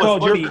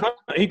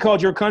 he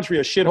called your country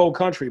a shithole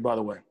country, by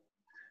the way.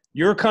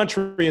 Your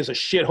country is a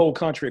shithole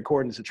country,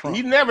 according to Trump.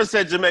 He never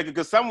said Jamaica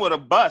because someone would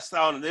have bust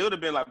on it. They would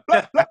have been like,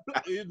 blah, blah,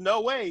 blah.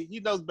 No way. He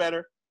knows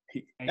better.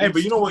 Hey,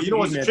 but you know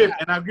what's the trip?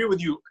 And I agree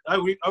with you. I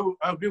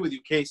agree with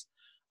you, Case.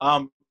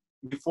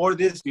 Before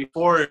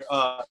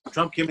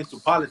Trump came into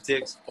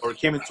politics or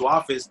came into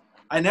office,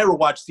 I never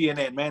watched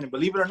CNN, man. And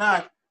believe it or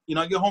not,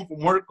 I get home from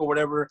work or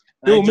whatever.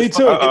 Dude, me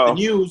too. I hit the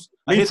news.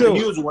 The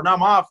news when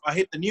I'm off. I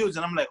hit the news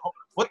and I'm like,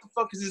 what the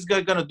fuck is this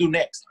guy gonna do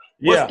next?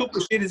 Yeah. What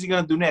stupid shit is he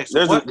gonna do next?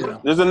 There's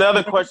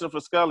another question for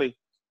Scully.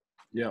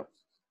 Yeah.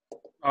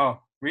 Oh,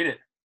 read it.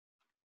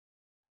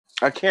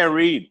 I can't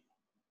read.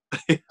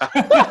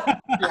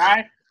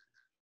 Right?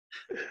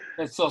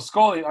 So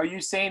Scully, are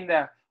you saying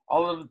that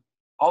all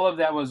of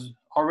that was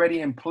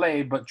already in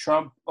play, but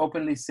Trump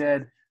openly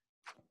said,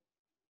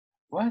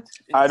 what?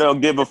 I don't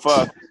give a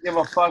fuck. Give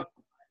a fuck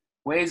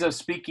ways of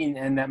speaking,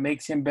 and that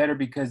makes him better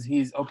because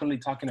he's openly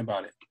talking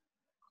about it.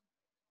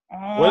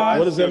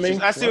 What does that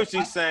mean? I see what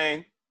she's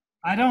saying.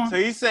 I don't. So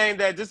he's saying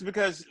that just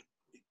because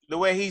the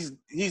way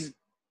he's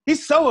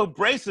so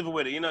abrasive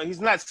with it, he's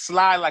not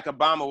sly like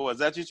Obama was. Is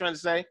that what you're trying to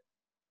say?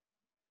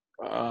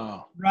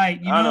 Right.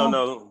 I don't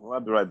know. I'll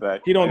be right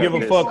back. He don't give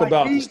a fuck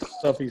about the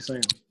stuff he's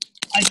saying.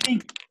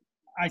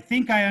 I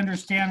think I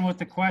understand what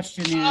the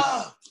question is.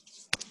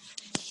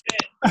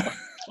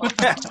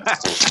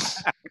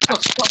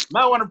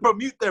 Might want to put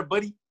mute there,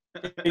 buddy.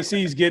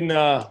 Casey's getting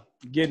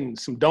getting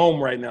some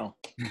dome right now.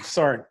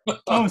 Sorry.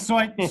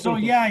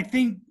 Yeah, I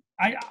think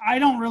I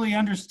don't really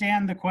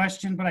understand the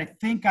question, but I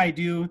think I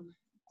do.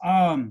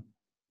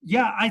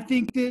 Yeah, I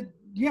think that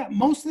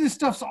most of this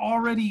stuff's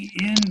already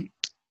in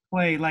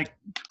play. Like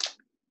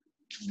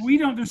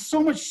there's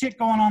so much shit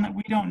going on that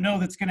we don't know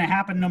that's going to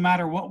happen no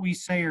matter what we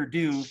say or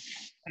do.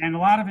 And a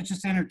lot of it's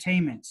just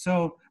entertainment.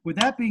 So with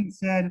that being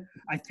said,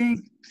 I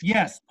think,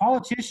 yes,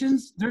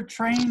 politicians, they're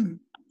trained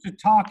to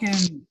talk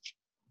in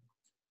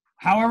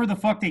however the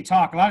fuck they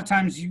talk. A lot of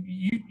times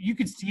you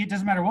could see it,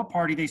 doesn't matter what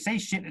party, they say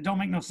shit that don't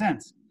make no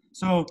sense.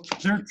 So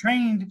they're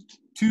trained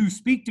to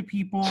speak to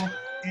people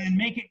and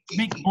make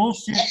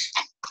bullshit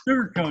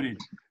sugar-coated.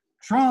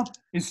 Trump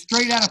is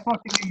straight out of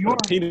fucking New York.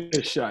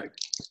 Penis shot.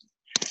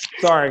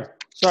 Sorry,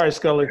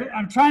 Scully.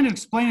 I'm trying to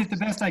explain it the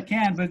best I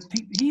can, but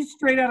he's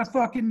straight out of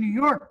fucking New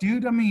York,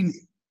 dude. I mean,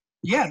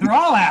 yeah, they're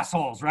all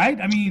assholes, right?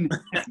 I mean,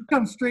 if you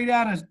come straight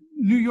out of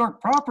New York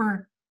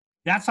proper,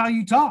 that's how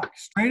you talk,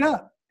 straight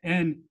up.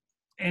 And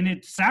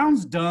it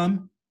sounds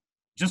dumb,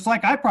 just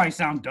like I probably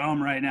sound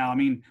dumb right now. I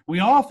mean, we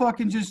all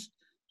fucking just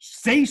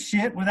say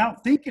shit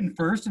without thinking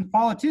first, and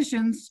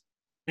politicians,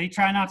 they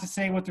try not to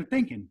say what they're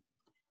thinking.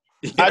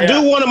 I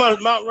do want him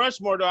on Mount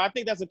Rushmore, though. I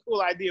think that's a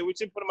cool idea. We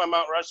should put him on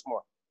Mount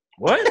Rushmore.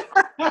 What?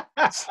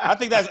 I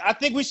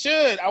think we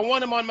should. I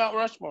want him on Mount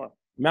Rushmore.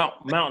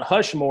 Mount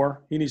Hushmore.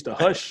 He needs to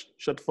hush.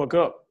 Shut the fuck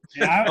up.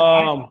 Yeah,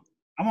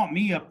 I want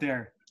me up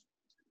there.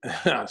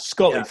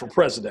 Scully for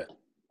president.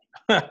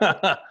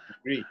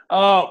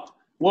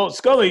 Well,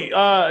 Scully,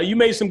 you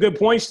made some good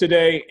points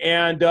today,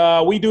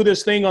 and we do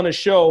this thing on the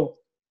show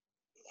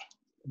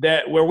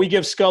where we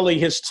give Scully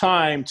his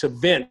time to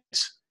vent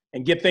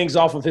and get things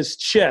off of his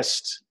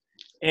chest.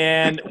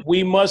 And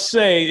we must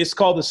say, it's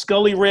called the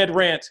Scully Red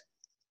Rant.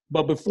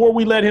 But before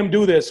we let him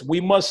do this,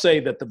 we must say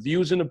that the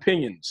views and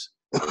opinions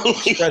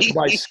expressed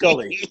by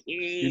Scully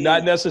do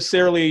not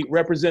necessarily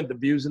represent the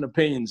views and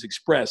opinions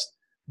expressed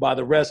by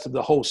the rest of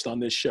the hosts on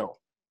this show.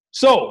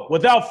 So,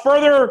 without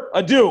further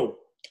ado,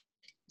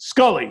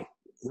 Scully,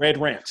 Red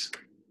Rant.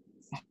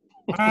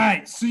 All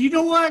right, so you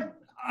know what?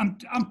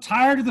 I'm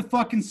tired of the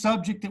fucking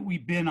subject that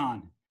we've been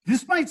on.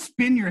 This might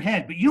spin your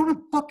head, but you know what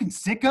I'm fucking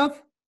sick of?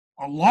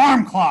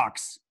 Alarm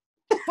clocks.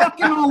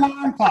 Fucking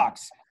alarm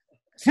clocks.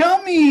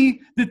 Tell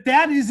me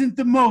that isn't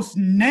the most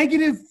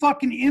negative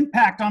fucking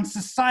impact on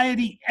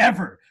society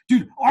ever.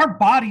 Dude, our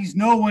bodies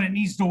know when it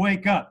needs to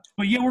wake up,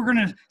 but yet we're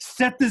going to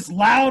set this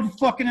loud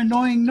fucking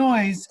annoying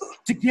noise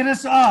to get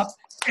us up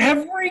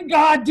every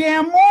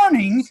goddamn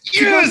morning.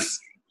 Yes!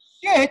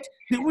 Shit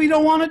that we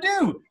don't want to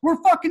do.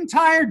 We're fucking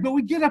tired, but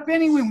we get up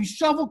anyway. We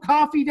shovel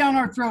coffee down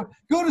our throat.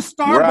 Go to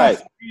Starbucks.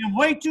 Right. And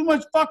way too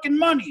much fucking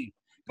money.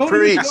 Go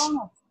Preach. to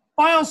McDonald's.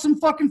 File some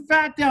fucking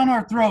fat down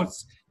our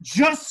throats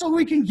just so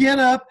we can get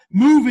up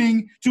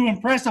moving to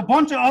impress a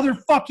bunch of other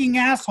fucking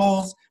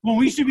assholes when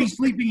we should be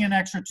sleeping an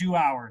extra 2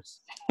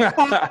 hours. Nice.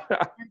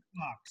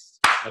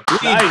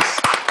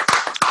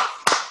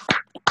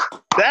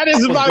 That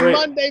is my great.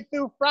 Monday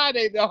through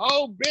Friday, the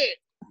whole bit.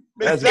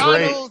 That's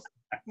McDonald's,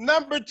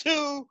 number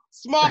 2,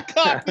 small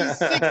coffee,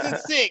 6 and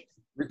 6.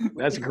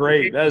 That's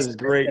great. That is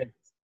great.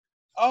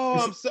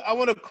 Oh, I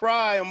want to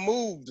cry. I'm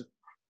moved.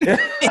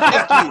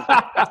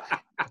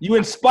 You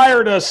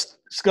inspired us,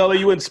 Scully.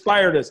 You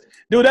inspired us.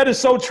 Dude, that is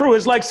so true.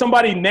 It's like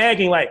somebody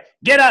nagging, like,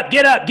 get up,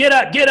 get up, get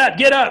up, get up,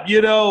 get up,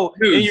 you know.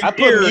 I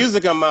put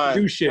music on mine.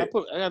 Do shit.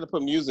 I got to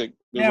put music.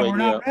 Yeah, we're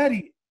not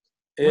ready.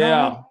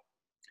 Yeah.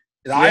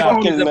 The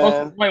iPhone is the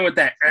man. most point with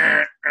that.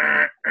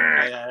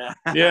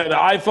 Yeah, the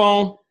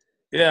iPhone.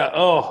 Yeah.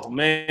 Oh,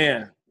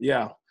 man.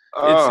 Yeah.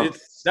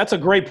 That's a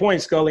great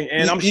point, Scully.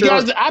 And I'm sure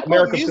I put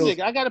America music. feels-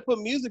 I got to put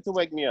music to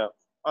wake me up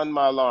on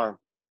my alarm.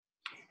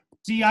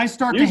 See, I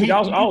start music, to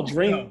hate I'll music,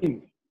 dream.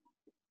 though.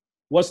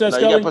 What's that, No,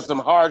 you Scully? got to put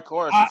some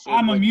hardcore.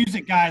 I'm a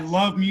music guy. I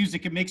love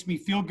music. It makes me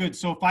feel good.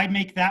 So if I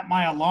make that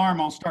my alarm,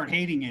 I'll start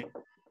hating it.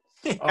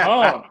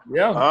 Oh,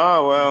 yeah.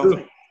 Oh,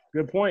 well.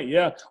 Good point.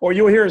 Yeah. Or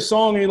you'll hear a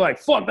song and you're like,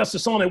 fuck, that's the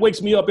song that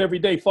wakes me up every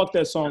day. Fuck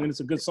that song. And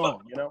it's a good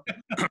song, you know?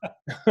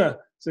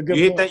 It's a good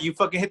You hit point. that, you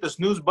fucking hit the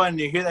snooze button,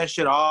 you hear that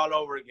shit all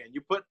over again.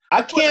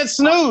 I can't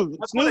snooze.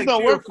 Snooze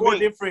don't work for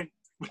me.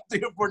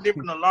 3 or 4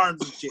 different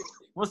alarms and shit.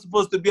 I'm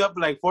supposed to be up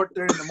like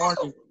 4:30 in the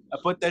morning. I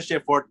put that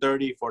shit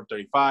 4:30,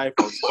 4:35,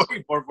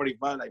 4:40,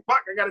 4:45. Like,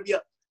 fuck, I gotta be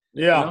up.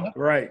 Yeah, You know?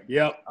 right.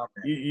 Yep.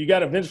 Okay. You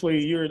got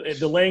eventually, you're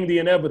delaying the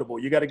inevitable.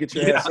 You got to get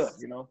your ass up,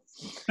 you know?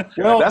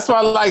 Well, That's why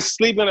I like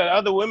sleeping at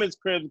other women's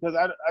cribs because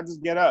I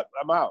just get up.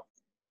 I'm out.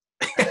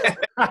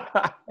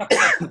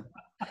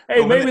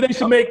 hey, maybe they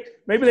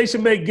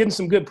should make getting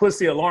some good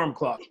pussy alarm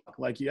clock.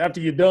 Like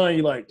after you're done,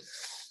 you're like,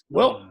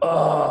 well,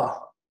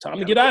 time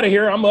to get out of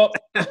here. I'm up.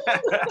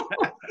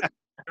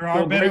 There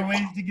are better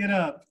ways to get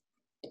up.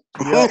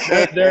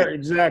 Yeah, there,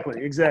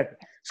 exactly.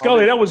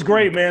 Scully, that was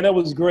great, man. That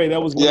was great. That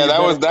was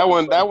that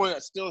one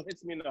still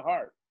hits me in the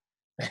heart.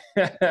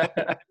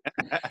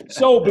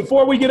 So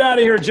before we get out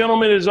of here,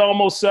 gentlemen, it's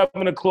almost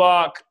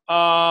 7:00.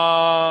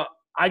 I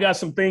got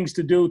some things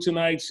to do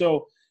tonight,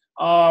 so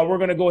we're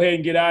going to go ahead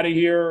and get out of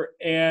here.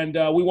 And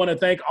we want to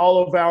thank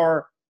all of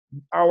our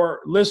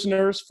our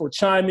listeners for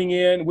chiming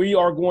in. We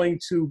are going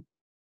to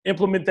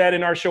implement that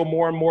in our show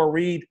more and more.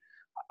 Read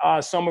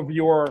some of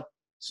your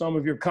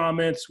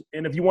comments,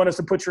 and if you want us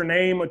to put your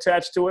name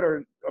attached to it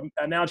or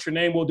announce your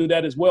name, we'll do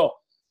that as well.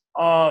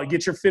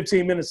 Get your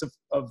 15 minutes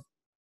of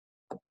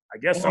I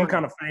guess some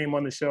kind of fame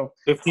on the show.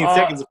 15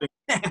 seconds of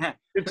fame.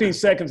 15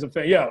 seconds of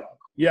fame.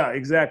 Yeah,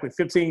 exactly.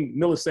 15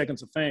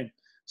 milliseconds of fame.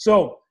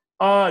 So,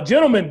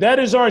 gentlemen, that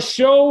is our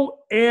show,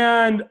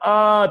 and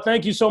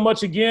thank you so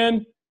much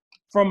again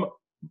from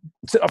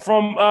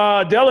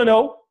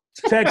Delano,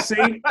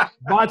 Texie,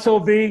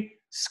 Bato V,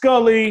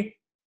 Scully,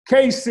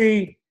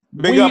 Casey.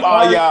 Big up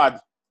Ayad.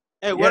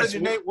 Hey, what is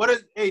your name? What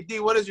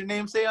does your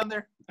name say on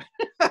there?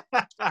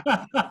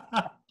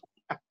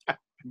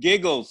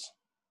 Giggles.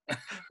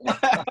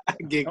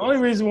 The only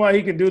reason why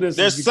he can do this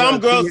There's is some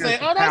girls saying,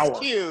 "Oh, that's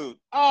cute.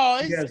 Oh,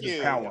 it's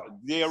cute."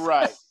 Yeah,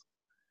 right.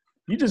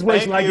 You just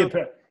wait till I get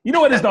power. You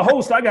know what? As the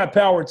host, I got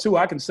power too.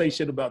 I can say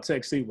shit about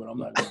Tech C, but I'm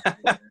not gonna.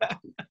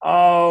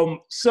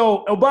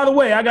 By the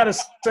way, I gotta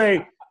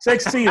say,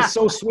 Tech C is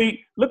so sweet.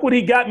 Look what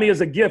he got me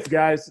as a gift,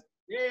 guys.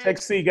 Tech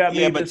C got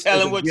me. Yeah, but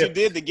tell him what you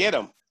did to get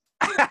him.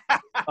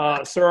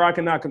 Sir, I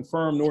cannot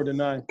confirm nor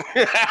deny. In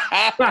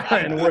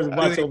the words of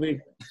Bato V.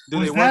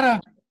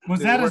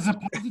 Was that a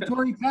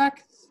suppository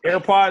pack?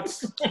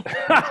 AirPods.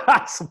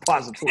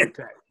 Suppository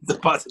pack.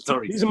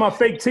 Suppository. These are my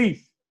fake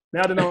teeth.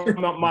 Now that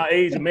I'm at my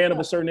age, a man of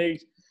a certain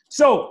age.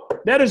 So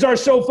that is our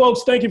show,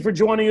 folks. Thank you for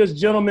joining us,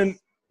 gentlemen.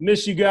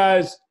 Miss you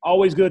guys.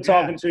 Always good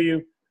talking to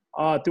you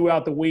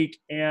throughout the week.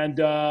 And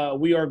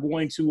we are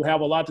going to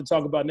have a lot to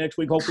talk about next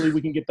week. Hopefully we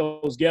can get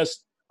those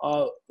guests,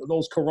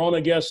 those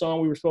Corona guests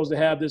on we were supposed to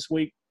have this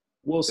week.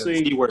 We'll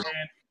see.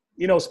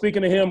 And,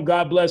 speaking of him,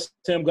 God bless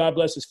him. God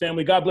bless his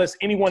family. God bless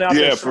anyone out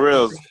there. Yeah, for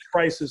real.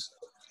 Crisis.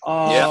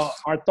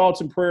 Our thoughts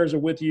and prayers are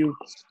with you.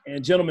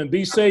 And gentlemen,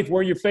 be safe.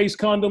 Wear your face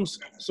condoms.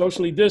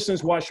 Socially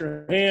distance. Wash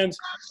your hands.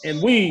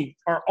 And we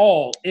are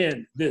all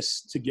in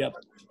this together.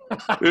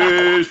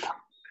 Peace.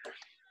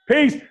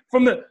 Peace.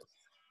 Remember,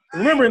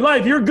 in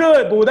life, you're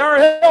good, but with our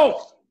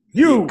help,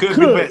 you could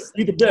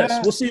be the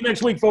best. We'll see you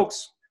next week,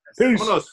 folks. Peace.